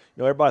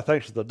everybody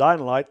thinks is the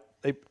Dynalite.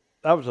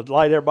 That was a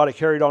light everybody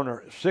carried on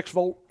their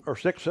 6-volt or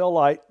 6-cell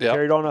light,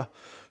 carried on a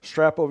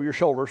strap over your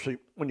shoulder. So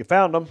when you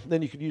found them,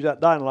 then you could use that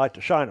Dynalite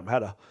to shine them.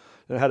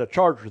 It had a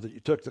charger that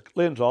you took the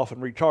lens off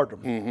and recharged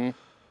them.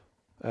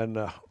 Mm-hmm. And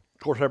of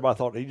course, everybody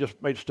thought he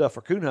just made stuff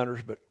for coon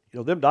hunters, but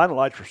them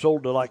Dynalites were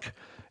sold to like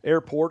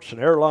airports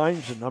and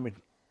airlines, and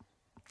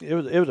it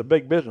was a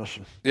big business.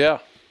 Yeah.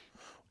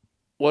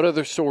 What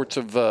other sorts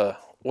of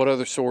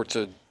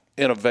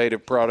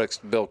innovative products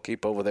did Bill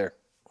keep over there?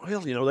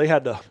 Well, they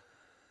had the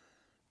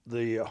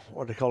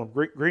what do they call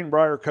them,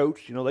 Greenbrier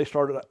coats. They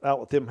started out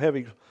with them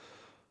heavy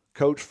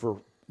coats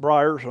for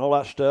briars and all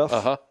that stuff.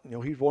 Uh-huh.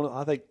 He's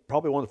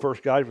probably one of the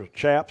first guys with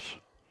chaps.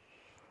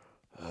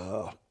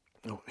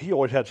 He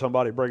always had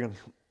somebody bringing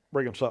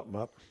something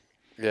up.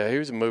 Yeah, he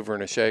was a mover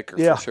and a shaker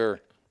for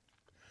sure.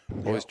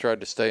 Always tried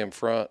to stay in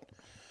front.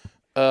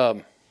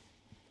 I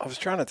was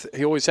trying to.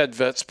 He always had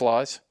vet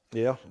supplies.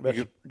 Yeah,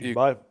 you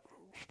buy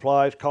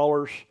supplies,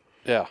 collars,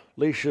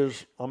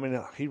 leashes.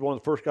 He's one of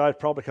the first guys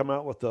probably come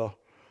out with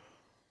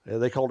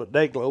they called it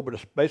Day-Glo, but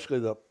it's basically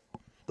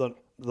the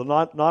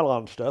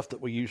nylon stuff that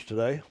we use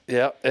today.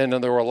 Yeah, and then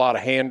there were a lot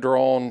of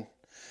hand-drawn.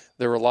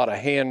 there were a lot of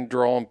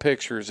hand-drawn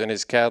pictures in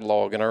his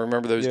catalog. And I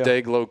remember those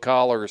Dayglow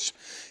collars.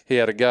 He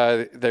had a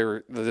guy,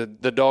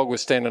 the dog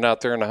was standing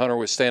out there and the hunter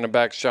was standing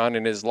back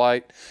shining his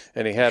light.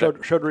 And he had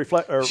showed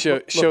reflect.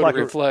 Showed like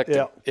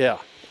reflecting. Yeah.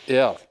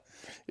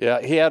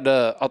 He had,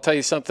 I'll tell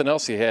you something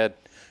else he had.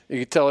 You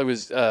could tell he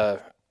was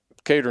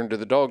catering to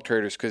the dog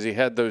traders because he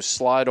had those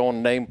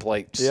slide-on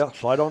nameplates. Yeah,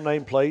 slide-on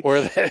nameplates.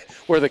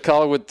 Where the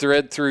collar would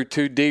thread through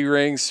 2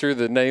 D-rings through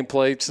the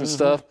nameplates and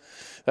stuff.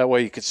 That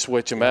way you could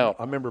switch them out.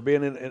 I remember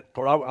being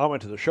I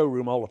went to the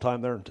showroom all the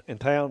time there in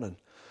town, and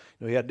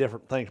he had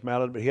different things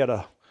mounted, but he had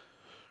of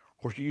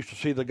course, you used to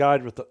see the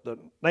guys with the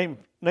name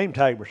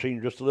tag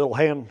machine, just a little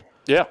hand.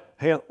 Yeah.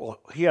 Well,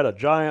 he had a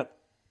giant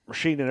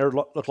machine in there,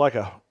 looked like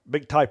a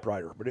big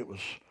typewriter, but it was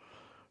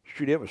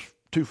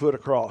 2 foot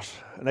across,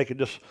 and they could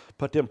just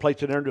put them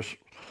plates in there and just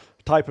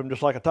type them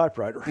just like a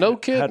typewriter. No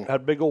kidding.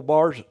 Had big old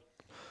bars,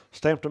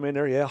 stamped them in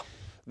there. Yeah.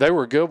 They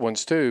were good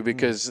ones too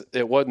because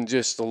it wasn't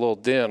just a little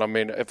dent. I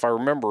mean, if I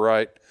remember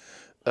right,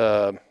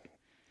 it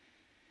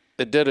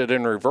did it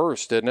in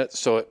reverse, didn't it?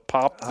 So it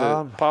popped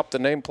the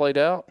nameplate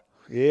out.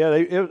 Yeah,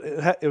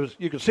 it was.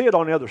 You could see it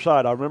on the other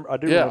side. I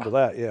do remember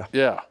that.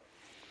 Yeah.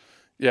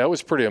 Yeah, it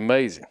was pretty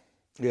amazing.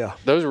 Yeah,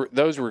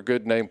 those were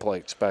good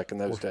nameplates back in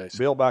those days.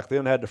 Bill back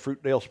then had the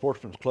Fruitdale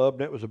Sportsman's Club,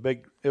 and it was a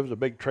big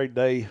trade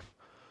day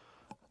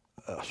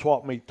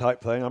swap meet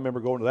type thing. I remember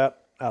going to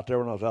that out there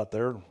when I was out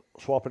there,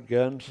 swapping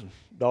guns and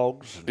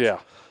dogs. And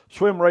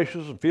swim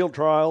races and field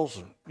trials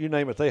and you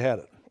name it, they had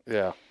it.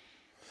 Yeah.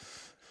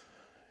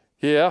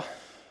 Yeah.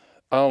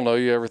 I don't know.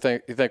 You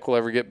think we'll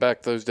ever get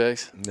back those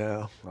days?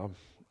 No,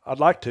 I'd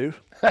like to.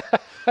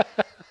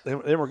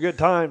 Them were good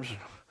times.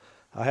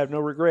 I have no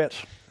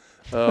regrets.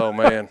 Oh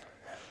man.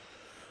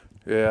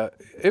 Yeah,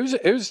 it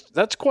was.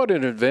 That's quite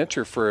an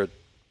adventure for a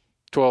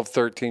 12,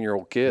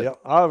 13-year-old kid. Yeah,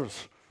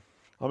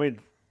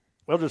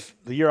 just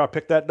the year I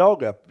picked that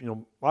dog up,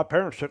 my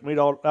parents took me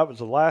to that was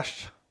the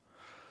last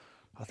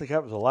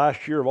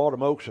year of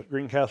Autumn Oaks at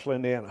Greencastle,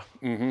 Indiana.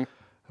 Mm-hmm. And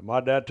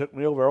my dad took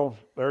me over on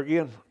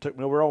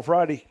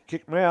Friday,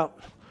 kicked me out.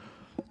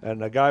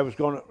 And the guy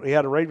he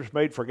had arrangements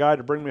made for a guy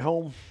to bring me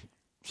home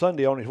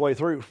Sunday on his way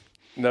through.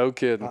 No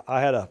kidding.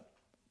 I had a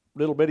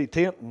little bitty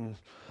tent and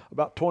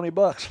about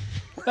 $20.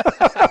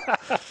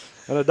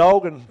 And a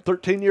dog and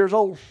 13 years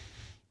old.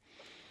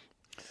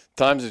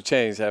 Times have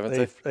changed, haven't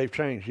they? They've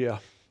changed, yeah.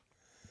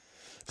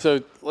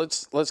 So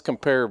let's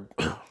compare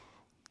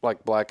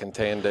like black and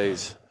tan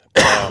days.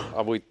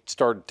 We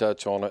started to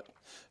touch on it.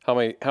 How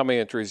many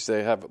entries did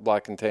they have at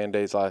black and tan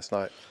days last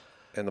night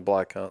in the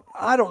black hunt?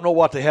 I don't know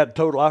what they had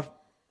total. I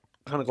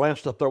kind of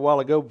glanced up there a while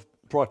ago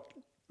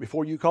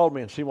before you called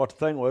me and seen what the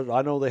thing was.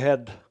 I know they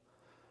had,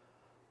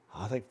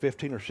 I think,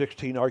 15 or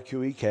 16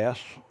 RQE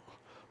casts,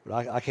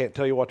 but I can't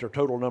tell you what their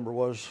total number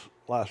was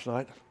last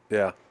night.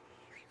 Yeah.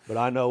 But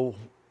I know,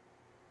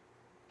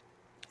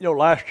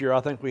 last year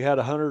I think we had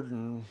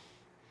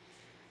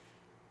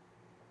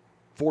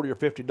 140 or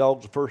 50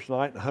 dogs the first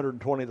night and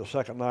 120 the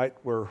second night,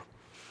 where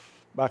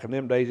back in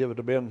them days it would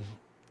have been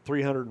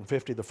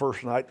 350 the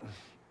first night.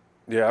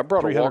 Yeah, I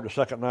brought 300 the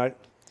second night.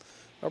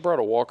 I brought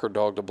a Walker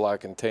dog to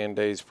black and tan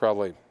days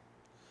probably.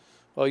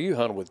 Well, you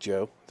hunted with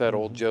Joe, that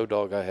old Joe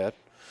dog I had.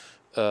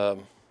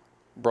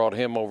 Brought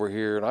him over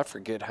here, and I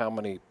forget how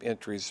many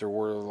entries there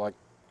were, like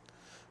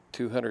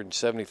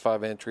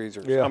 275 entries.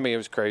 I mean, it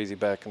was crazy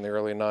back in the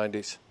early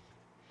 90s.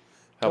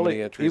 How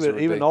many entries there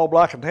would even be. all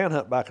black and tan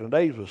hunt back in the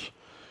days was,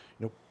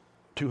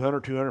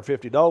 200,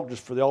 250 dogs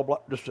just for the all black,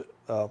 just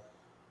a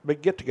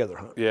big get together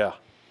hunt. Yeah.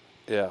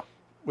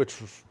 Which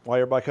was why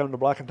everybody come to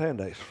black and tan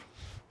days.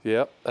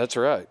 Yep, that's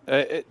right.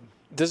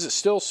 Does it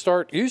still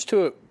start? Used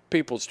to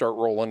people start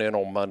rolling in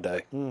on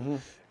Monday,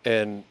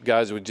 and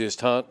guys would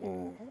just hunt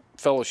and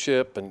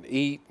fellowship and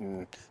eat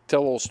and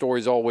tell little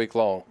stories all week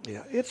long.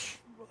 Yeah,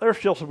 there's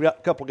still a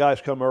couple of guys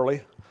come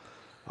early.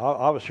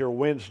 I was here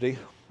Wednesday.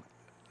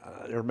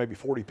 There were maybe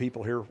 40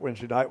 people here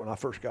Wednesday night when I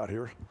first got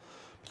here.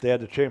 They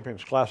had the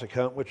Champions Classic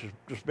hunt, which has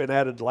just been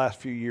added the last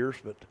few years,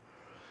 but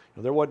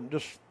there wasn't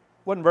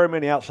very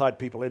many outside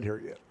people in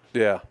here yet.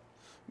 Yeah.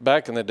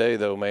 Back in the day,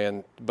 though,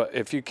 man, but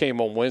if you came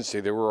on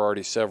Wednesday, there were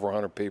already several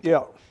hundred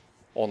people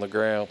on the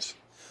grounds.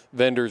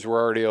 Vendors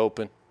were already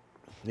open.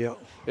 Yeah.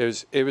 It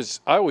was.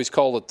 I always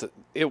called it.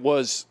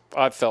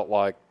 I felt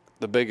like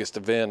the biggest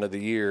event of the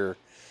year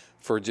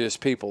for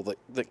just people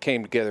that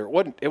came together.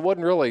 It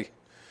wasn't really.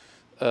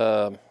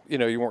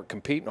 You weren't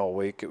competing all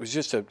week. It was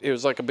just it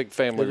was like a big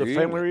family reunion. A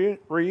family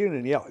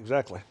reunion. Yeah,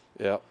 exactly.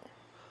 Yeah.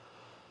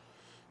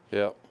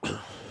 Well,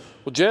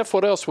 Jeff,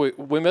 what else? We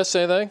missed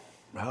anything?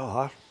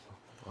 No,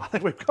 I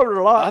think we've covered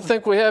a lot. I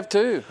think we have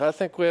too. I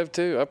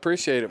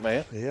appreciate it,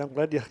 man. Yeah, I'm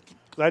glad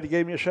you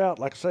gave me a shout.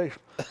 Like I say,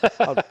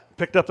 I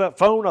picked up that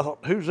phone. I thought,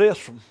 who's this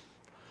from?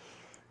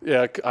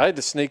 Yeah, I had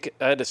to sneak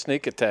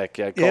attack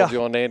you. I called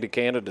you on Andy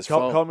Canada's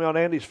phone. Called me on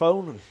Andy's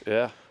phone.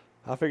 And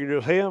I figured it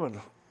was him.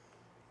 And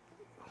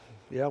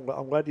yeah,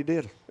 I'm glad you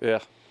did. Yeah.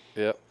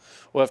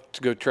 We'll have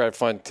to go try to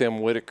find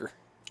Tim Whitaker.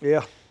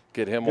 Yeah.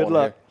 Get him Good on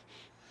luck.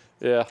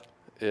 here.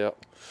 Yeah.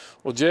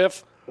 Well,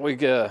 Jeff, we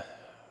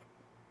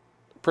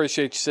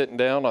appreciate you sitting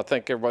down. I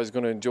think everybody's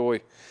going to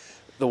enjoy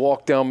the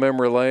walk down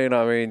memory lane.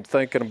 I mean,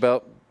 thinking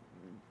about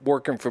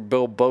working for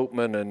Bill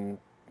Boatman and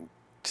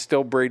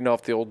still breeding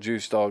off the old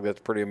Juice Dog,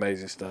 that's pretty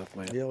amazing stuff,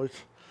 man. You know,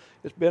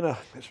 it's been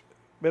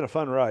a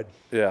fun ride.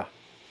 Yeah.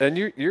 And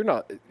you're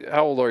not –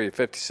 how old are you,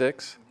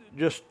 56?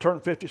 Just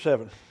turned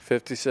 57.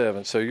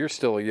 57. So you're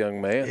still a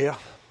young man. Yeah.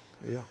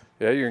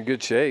 Yeah, you're in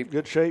good shape.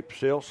 Good shape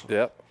still.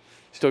 Yep.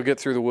 Still get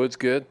through the woods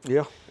good?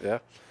 Yeah. Yeah.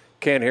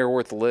 Can't hear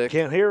worth a lick.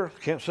 Can't hear,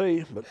 can't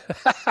see, but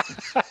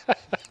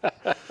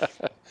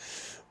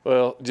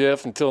Well,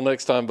 Jeff, until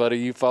next time, buddy,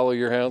 you follow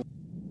your hound.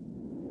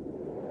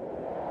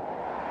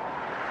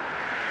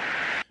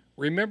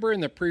 Remember in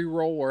the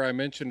pre-roll where I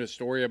mentioned a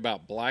story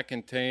about black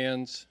and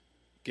tans,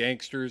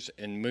 gangsters,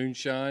 and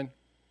moonshine?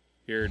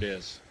 Here it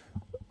is.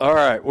 All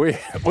right. We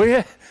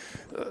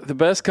the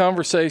best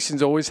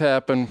conversations always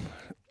happen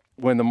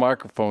when the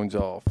microphone's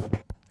off.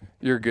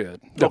 You're good.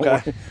 Don't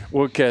Okay. worry.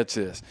 We'll catch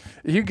this.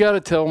 You got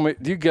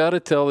to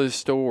tell this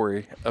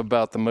story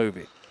about the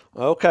movie.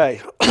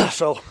 okay.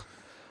 So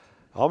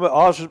I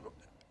was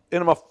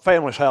in my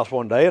family's house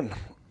one day, and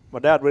my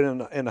dad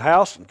went in the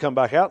house and come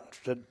back out and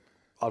said,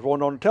 I was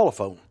wanting on the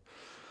telephone.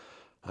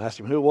 I asked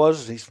him who it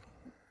was. He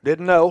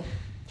didn't know.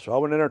 So I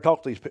went in there and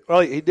talked to these people.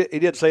 Well, he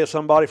did say it's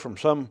somebody from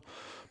some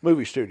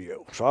movie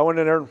studio. So I went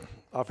in there and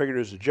I figured it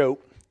was a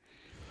joke.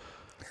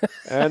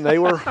 And they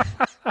were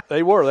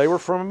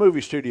from a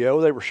movie studio.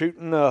 They were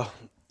shooting an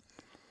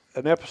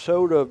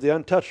episode of The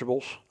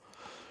Untouchables,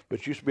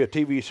 which used to be a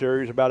TV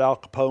series about Al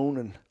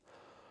Capone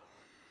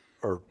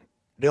or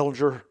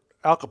Dillinger,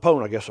 Al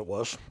Capone, I guess it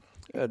was,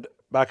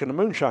 back in the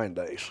moonshine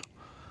days.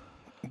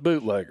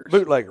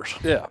 Bootleggers.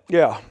 Yeah.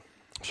 Yeah.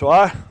 So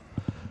I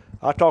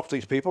talked to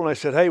these people, and they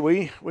said, hey,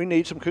 we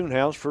need some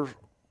coonhounds for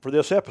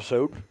this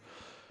episode,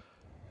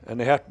 and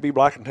they have to be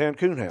black and tan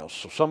coonhounds.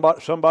 So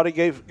somebody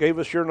gave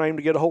us your name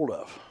to get a hold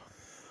of.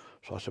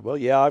 So I said, well,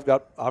 yeah, I've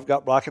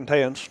got black and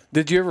tans.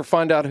 Did you ever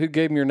find out who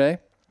gave him your name?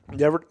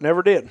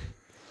 Never did.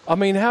 I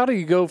mean, how do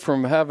you go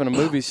from having a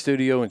movie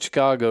studio in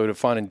Chicago to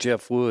finding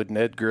Jeff Wood in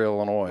Edgar,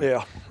 Illinois?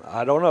 Yeah,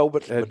 I don't know,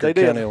 but Edgar they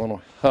did. County,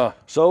 Illinois. Huh.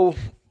 So,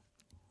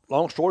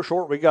 long story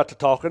short, we got to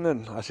talking,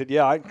 and I said,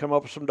 yeah, I can come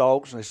up with some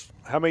dogs. And they said,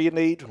 how many you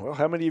need? Well,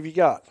 how many have you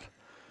got?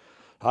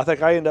 I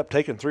think I ended up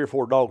taking 3 or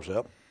 4 dogs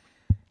up.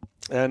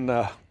 And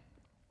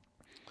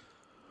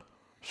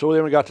so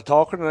then we got to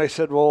talking, and they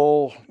said,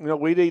 well,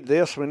 we need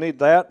this, we need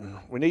that, and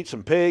we need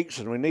some pigs,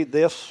 and we need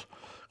this.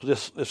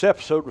 This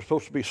episode was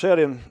supposed to be set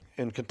in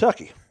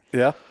Kentucky.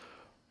 Yeah.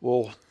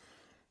 Well,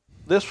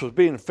 this was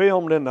being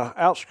filmed in the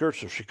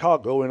outskirts of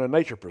Chicago in a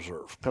nature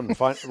preserve. Come to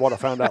find what I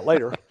found out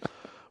later.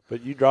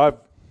 But you drive,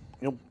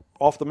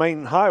 off the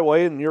main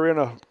highway, and you're in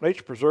a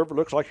nature preserve. It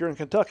looks like you're in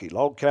Kentucky.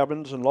 Log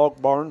cabins and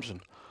log barns,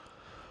 and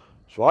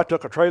so I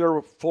took a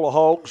trailer full of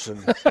hogs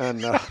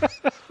and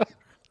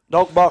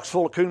dog box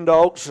full of coon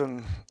dogs.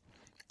 And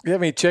You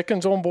have any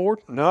chickens on board?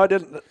 no, I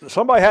didn't.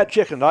 Somebody had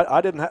chickens.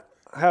 I didn't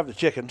have the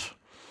chickens,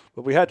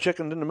 but we had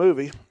chickens in the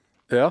movie.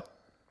 Yeah.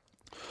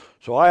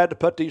 So I had to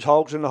put these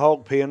hogs in the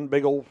hog pen,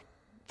 big old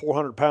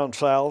 400-pound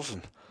sows,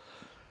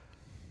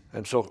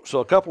 and so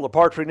a couple of the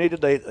parts we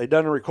needed, they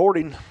done a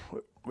recording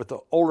with the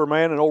older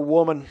man and old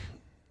woman.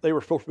 They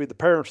were supposed to be the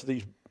parents of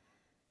these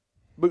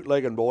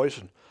bootlegging boys,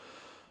 and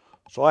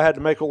so I had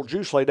to make old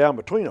Juice lay down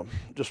between them,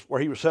 just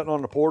where he was sitting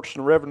on the porch,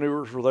 and the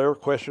revenuers were there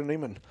questioning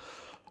him. And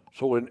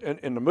so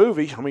in the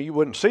movie, I mean, you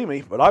wouldn't see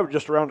me, but I was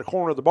just around the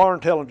corner of the barn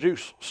telling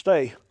Juice,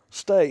 stay,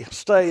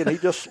 and he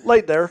just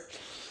laid there.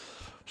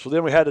 So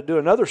then we had to do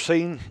another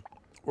scene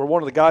where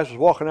one of the guys was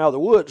walking out of the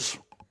woods,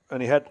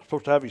 and he had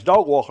supposed to have his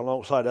dog walking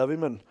alongside of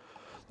him, and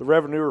the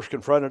revenuers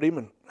confronted him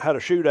and had a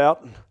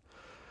shootout,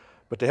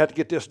 but they had to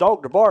get this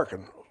dog to bark,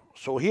 and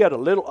so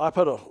I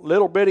put a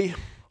little bitty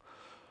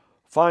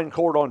fine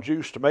cord on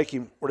Juice to make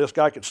him where this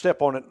guy could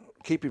step on it and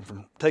keep him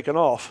from taking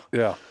off.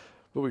 Yeah.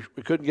 But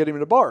we couldn't get him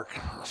to bark.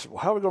 I said, well,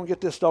 how are we going to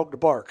get this dog to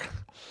bark?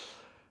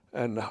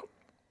 And of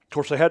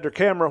course they had their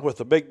camera with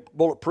a big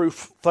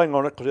bulletproof thing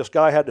on it, because this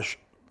guy had to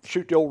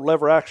shoot the old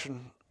lever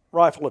action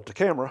rifle at the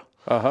camera.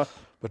 Uh-huh.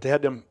 But they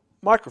had them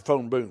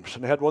microphone booms,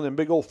 and they had one of them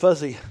big old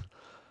fuzzy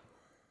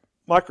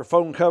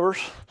microphone covers.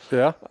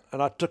 Yeah.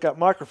 And I took that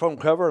microphone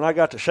cover, and I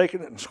got to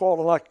shaking it and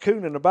squalling like a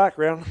coon in the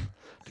background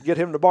to get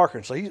him to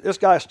barking. So this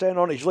guy's standing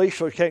on his leash,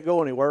 so he can't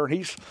go anywhere, and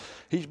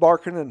he's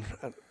barking and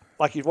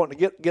like he's wanting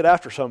to get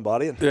after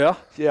somebody. And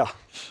yeah.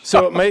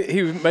 So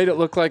he made it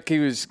look like he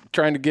was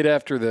trying to get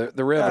after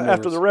the revenuers.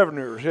 After the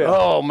revenuers, yeah.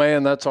 Oh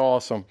man, that's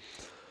awesome.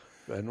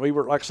 And we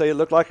were, like I say, it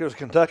looked like it was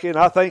Kentucky, and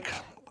I think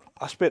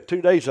I spent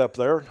 2 days up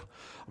there.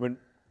 I mean,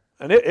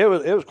 and it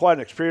was quite an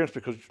experience,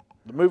 because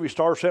the movie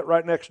star sat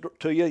right next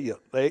to you. You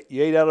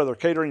ate out of their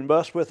catering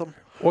bus with them.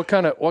 What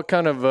kind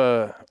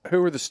of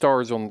who were the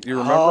stars on? You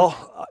remember?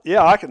 Oh,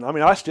 yeah, I can. I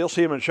mean, I still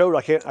see them in shows.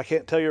 I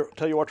can't tell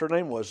you what their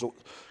name was. A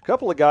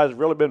couple of guys have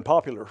really been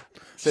popular.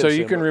 So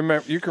you can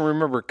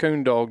remember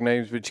coon dog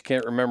names, but you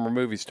can't remember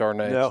movie star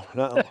names.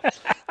 No.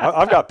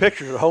 I've got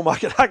pictures at home. I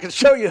can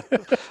show you.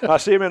 I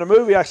see him in a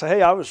movie. I say,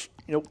 hey, I was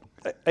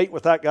ate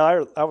with that guy,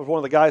 or I was one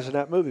of the guys in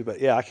that movie. But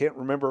yeah, I can't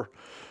remember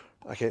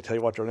I can't tell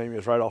you what their name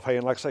is right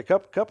offhand. Like I say, a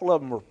couple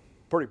of them were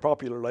pretty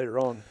popular later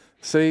on.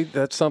 See,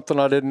 that's something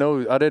I didn't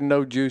know. I didn't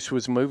know Juice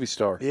was a movie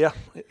star. Yeah,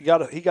 he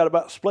got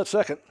about a split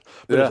second.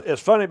 But Yeah.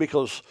 it's funny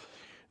because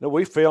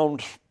we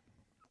filmed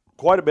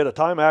quite a bit of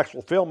time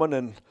actual filming,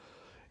 and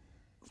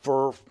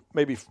for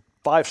maybe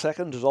 5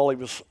 seconds is all he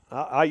was.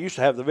 I used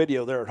to have the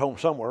video there at home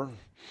somewhere.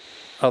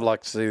 I'd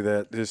like to see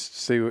that.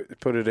 Just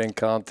put it in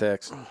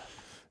context.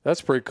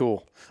 That's pretty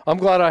cool. I'm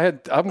glad I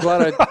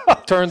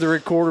turned the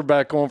recorder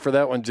back on for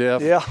that one,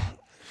 Jeff. Yeah,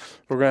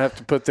 We're gonna have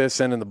to put this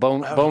in the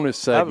bonus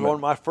segment. that was one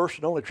of my first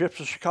and only trips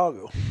to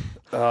Chicago.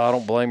 I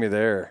don't blame you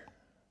there.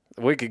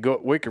 We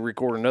could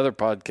record another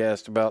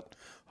podcast about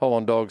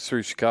hauling dogs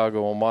through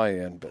Chicago on my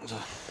end. But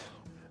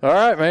all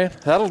right, man,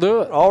 that'll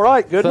do it. All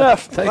right, good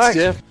enough. Thanks,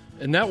 Jeff.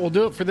 And that will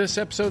do it for this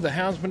episode of the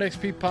Houndsman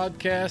XP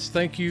podcast.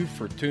 Thank you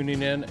for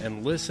tuning in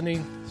and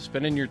listening,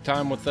 spending your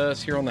time with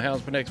us here on the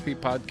Houndsman XP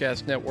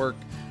podcast network.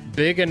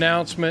 Big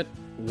announcement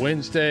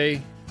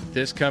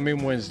this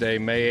coming Wednesday,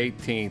 May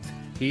 18th.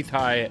 Heath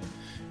Hyatt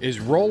is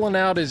rolling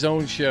out his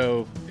own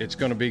show. It's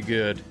going to be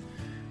good.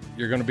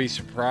 You're going to be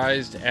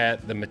surprised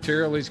at the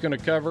material he's going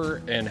to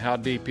cover and how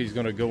deep he's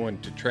going to go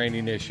into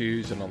training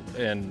issues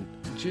and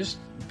just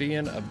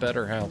being a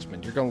better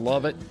houndsman. You're going to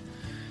love it.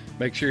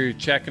 Make sure you're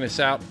checking us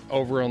out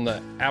over on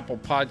the Apple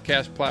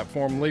Podcast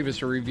platform. Leave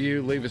us a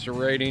review. Leave us a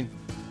rating.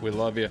 We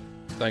love you.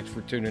 Thanks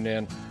for tuning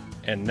in.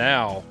 And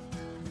now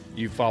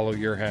you follow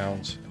your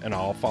hounds, and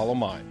I'll follow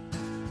mine.